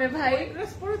জীবনে ভাই?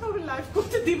 ড্রেস পরে তো আমি লাইফ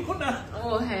করতে দিব না। ও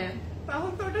হ্যাঁ,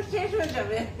 তখন তো ওটা শেষ হয়ে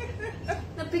যাবে।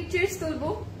 না পিকচার্স তুলবো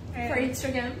ফর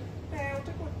ইনস্টাগ্রাম। হ্যাঁ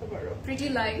ওটা করতে পারো, প্রিটি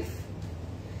লাইফ।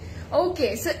 ওকে,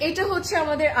 সো এটা হচ্ছে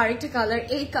আমাদের আরেকটা কালার।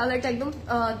 এই কালারটা একদম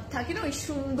থাকে না ওই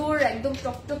সুন্দর একদম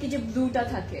টকটকে যে ব্লুটা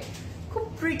থাকে, খুব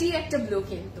প্রিটি একটা ব্লু,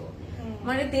 কিন্তু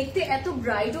মানে দেখতে এত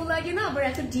ব্রাইটও লাগে না আবার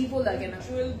এত ডিপও লাগে না।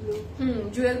 জুয়েল ব্লু।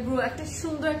 জুয়েল ব্লু একটা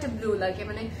সুন্দর একটা ব্লু লাগে।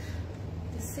 মানে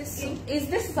is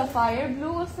this sapphire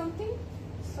blue or something?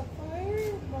 Sapphire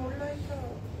more like a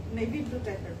navy blue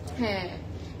type of. হ্যাঁ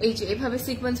এই যে এভাবে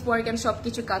সিকোয়েন্স ওয়ার্ক এন্ড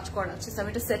সবকিছু কাজ করা আছে। আমি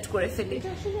এটা সেট করে ফেলি।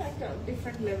 এটা আসলে একটা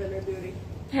ডিফারেন্ট লেভেলের বিউটি।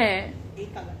 হ্যাঁ এই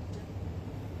কালারটা।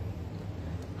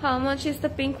 How much is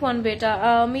the pink one beta?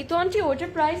 Mitu aunty ওটার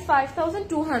প্রাইস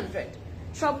 5200।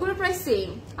 সবগুলো প্রাইস সেম।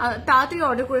 তাড়াতাড়ি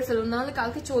অর্ডার করে ফেলুন, নাহলে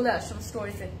কালকে চলে আসুন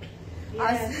স্টোরিতে,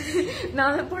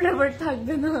 নাহলে পরে আবার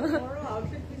থাকবে না।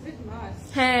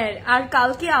 হ্যাঁ আর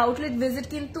কালকে আউটলেট ভিজিট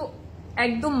কিন্তু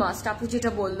একদম মাস্ট। আপু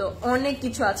যেটা বললো অনেক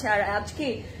কিছু আছে। আর আজকে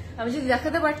আমি যদি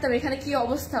দেখাতে পারতাম এখানে কি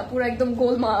অবস্থা, পুরো একদম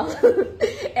গোলমাল।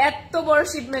 এত বড়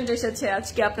শিপমেন্ট এসেছে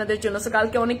আজকে আপনাদের জন্য,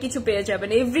 কালকে অনেক কিছু পেয়ে যাবেন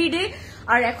এভরিডে।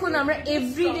 আর এখন আমরা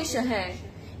এভরিডে, হ্যাঁ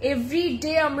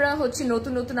এভরিডে আমরা হচ্ছে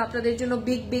নতুন নতুন আপনাদের জন্য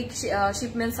বিগ বিগ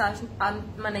শিপমেন্টস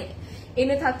মানে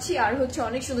এনে থাকছি। আর হচ্ছে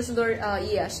অনেক সুন্দর সুন্দর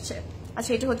ইয়ে আসছে।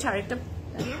 আচ্ছা এটা হচ্ছে আরেকটা,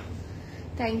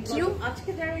 থ্যাংক ইউ। আজকে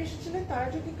যারা এসেছিলেন তারা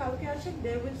যদি কালকে আসেন,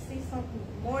 they will see some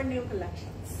more new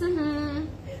collections.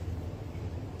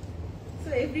 So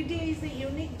every day is a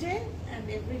unique day and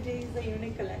every day is a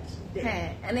unique collection day.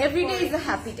 And every day is a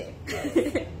happy day.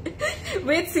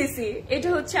 With Sisi. এটা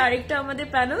হচ্ছে আরেকটা আমাদের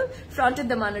panel ফ্রন্টের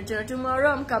দামানের জন্য। Tomorrow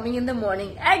I'm coming in the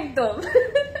morning. একদম।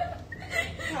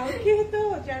 কালকে তো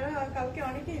যারা কালকে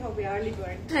অনেকেই হবে আর্লি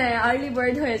বার্ড। হ্যাঁ আর্লি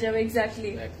বার্ড হয়ে যাবে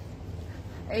এক্স্যাক্টলি।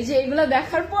 এই যে এগুলো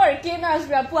দেখার পর কে না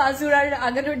আসবে আপু, আজুর আর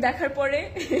আগানোর দেখার পরে।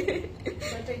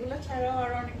 এগুলো ছাড়াও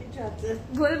আর অনেক কিছু আছে,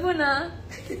 বলবো না।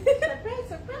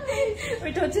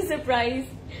 ওইটা হচ্ছে সারপ্রাইজ।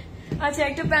 আচ্ছা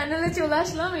একটা প্যানেলে চলে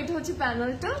আসলাম। এটা হচ্ছে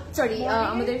প্যানেলটা, সরি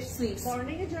আমাদের স্লিভস।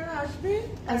 মর্নিং এ যারা আসবে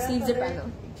স্লিভসের প্যানেল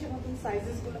ইচ্ছে মতন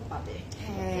সাইজেস গুলো পাবে।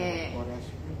 হ্যাঁ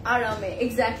আরামে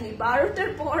এক্স্যাক্টলি।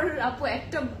 12টার পর আপু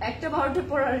একটা 12টার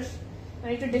পর আর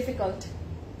একটু ডিফিকাল্ট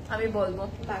আমি বলবো।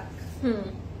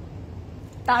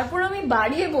 তারপর আমি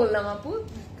বাড়িয়ে বললাম আপু,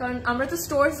 কারণ আমরা তো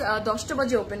স্টোর 10টা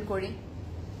বাজে ওপেন করি।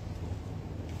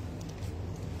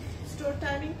 স্টোর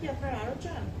টাইমিং কি আপনারা আরো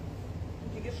চান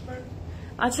জিজ্ঞেস করেন?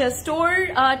 আচ্ছা স্টোর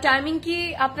টাইমিং কি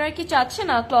আপনারা কি চাচ্ছেন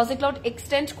না ক্লোজেট ক্লাউড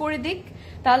এক্সটেন্ড করে দিক?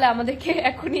 তাহলে আমাদেরকে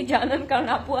এখনই জানান, কারণ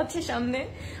আপু আছে সামনে।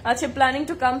 আচ্ছা প্ল্যানিং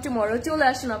টু কাম টুমরো, চলে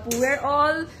আসুন আপু। We are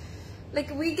all like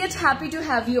we get happy to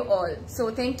have you all. So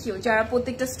thank you যারা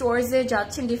প্রত্যেকটা স্টোরসে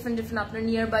যাচ্ছেন, ডিফারেন্ট ডিফারেন্ট আপনার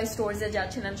নিয়ার বাই স্টোরসে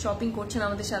যাচ্ছেন এন্ড শপিং করছেন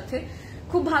আমাদের সাথে।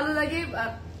 খুব ভালো লাগে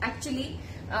অ্যাকচুয়ালি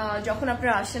যখন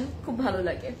আপনারা আসেন, খুব ভালো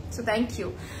লাগে। So thank you.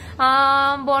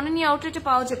 বনানী আউটলেটে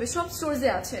পাওয়া যাবে, সব স্টোরসে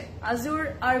আছে। আজুর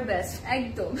আর বেস্ট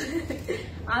একদম।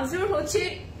 আজুর হচ্ছে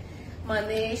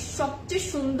মানে সবচেয়ে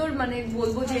সুন্দর, মানে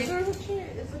বলবো যে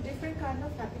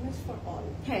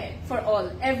হ্যাঁ ফর অল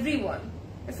এভরিওয়ান।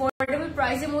 অ্যাফোর্ডেবল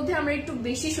প্রাইসের মধ্যে আমরা একটু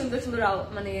বেশি সুন্দর সুন্দর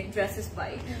মানে ড্রেসেস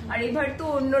পাই, আর এবার তো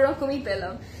অন্যরকমই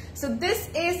পেলাম। So this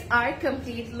is our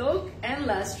complete look and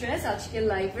last dress আজকের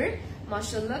লাইভের।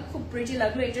 মাশাআল্লাহ খুব প্রিটি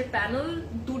লাগলো। এটার প্যানেল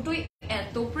দুটোই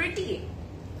এত প্রিটি,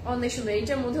 অনেক সুন্দর।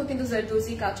 এটার মধ্যেও কিন্তু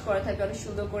জারদোজি কাজ করা থাকবে, অনেক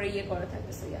সুন্দর করে ইয়ে করা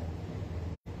থাকবে। সো ইয়া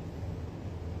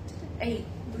এই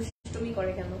দুষ্টুমি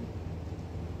করে কেন?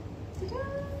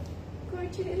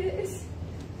 Gorgeous.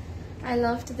 I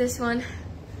loved this one.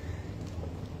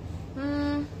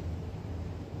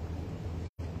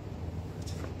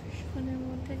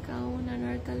 Gown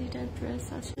আনারকলিটা dress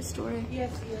আছে স্টোরে?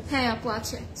 হ্যাঁ আপু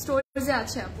আছে, স্টোরে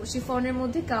আছে আপু। শিফনের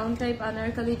মধ্যে gown type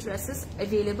Anarkali dresses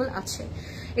available আছে।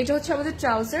 এটা হচ্ছে আমাদের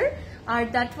ট্রাউজার। আর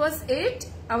দ্যাট ওয়াজ ইট।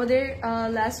 আমাদের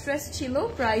লাস্ট ড্রেস ছিল,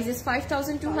 প্রাইস ইজ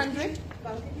 5200।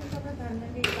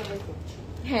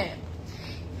 হ্যাঁ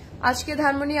আজকে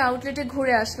ধানমন্ডি আউটলেটে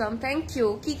ঘুরে আসলাম। Thank you.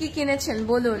 কি কি কিনেছেন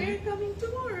বলুন?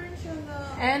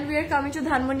 And we are coming to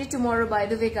Dhanmondi tomorrow, by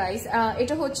the way, guys.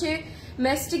 এটা হচ্ছে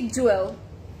Mystic Jewel.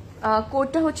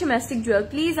 কোডটা হচ্ছে Mystic Jewel.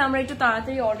 প্লিজ আমরা একটু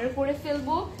তাড়াতাড়ি অর্ডার করে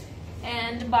ফেলবো,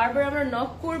 এন্ড বারবার আমরা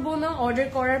নক করবো না। অর্ডার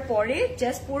করার পরে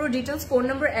জাস্ট পুরো details, phone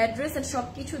number, address and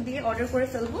সবকিছু দিয়ে অর্ডার করে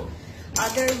ফেলবো।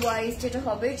 আদারওয়াইজ যেটা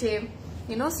হবে যে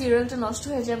সিরিয়ালটা নষ্ট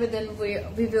হয়ে যাবে, then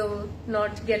we will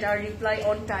not get our reply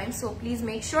on time. So please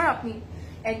make sure আপনি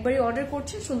একবারই অর্ডার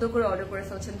করছেন, সুন্দর করে অর্ডার করে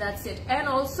ফেলছেন, দ্যাটস ইট। অ্যান্ড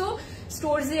অলসো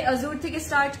স্টোরসে আজুর থেকে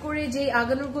স্টার্ট করে যে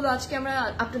আগানোরগুলো আজকে আমরা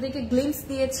আপনাদেরকে গ্লিমস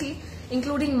দিয়েছি,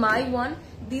 including my one,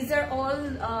 these are all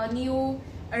new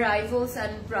arrivals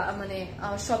and মানে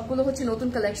সবগুলো হচ্ছে নতুন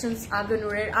কালেকশনস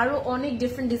আগানুরের। আরো অনেক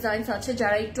ডিফারেন্ট ডিজাইনস আছে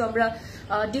যারা একটু আমরা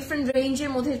ডিফারেন্ট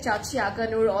রেঞ্জের মধ্যে চাচ্ছি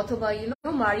আগানুর, অথবা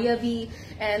মারিয়াবি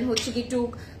অ্যান্ড হচ্ছে কি একটু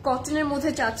কটনের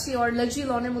মধ্যে চাচ্ছি, অর লাক্সারি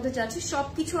লনের মধ্যে চাচ্ছি,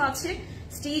 সবকিছু আছে।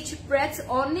 স্টিচ প্রেস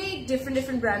অনেক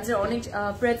ডিফারেন্ট ব্র্যান্ডসের অনেক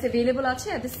প্রেস অ্যাভেলেবল আছে,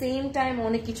 এট দ্য সেম টাইম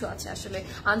অনেক কিছু আছে আসলে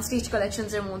আনস্টিচ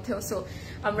কালেকশনস এর মধ্যেও। সো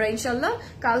আমরা ইনশাল্লাহ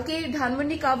কালকে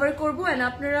ধানমন্ডি কভার করবো, এন্ড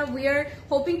আপনারা we are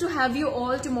hoping to have you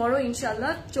all tomorrow,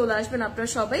 ইনশাল্লাহ চলে আসবেন আপনারা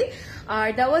সবাই। আর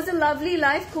that was a lovely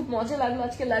life, খুব মজা লাগলো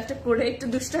আজকে লাইফটা করে, একটু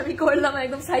দুষ্টামি করলাম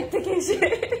একদম সাইড থেকে এসে।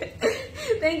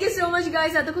 Thank you so much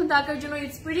guys এতক্ষণ থাকার জন্য।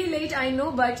 It's pretty late I know,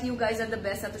 but you guys are the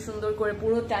best. এত সুন্দর করে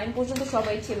পুরো টাইম পর্যন্ত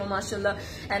সবাই ছিল মাশাআল্লাহ,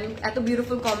 এন্ড এত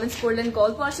বিউটিফুল কমেন্টস করলেন।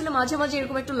 গল্প আসলে মাঝে মাঝে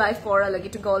এরকম একটু লাইভ করা লাগে,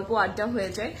 একটু গল্প আড্ডা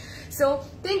হয়ে যায়। So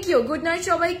thank you, good night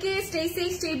সবাইকে, stay safe,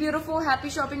 stay beautiful, happy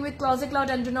shopping with closet cloud,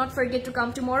 and do not forget to come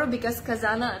tomorrow because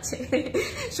খাজানা আছে।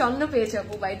 স্বর্ণ পেয়ে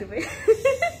যাবো বাই দ্য ওয়ে।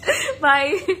 বাই।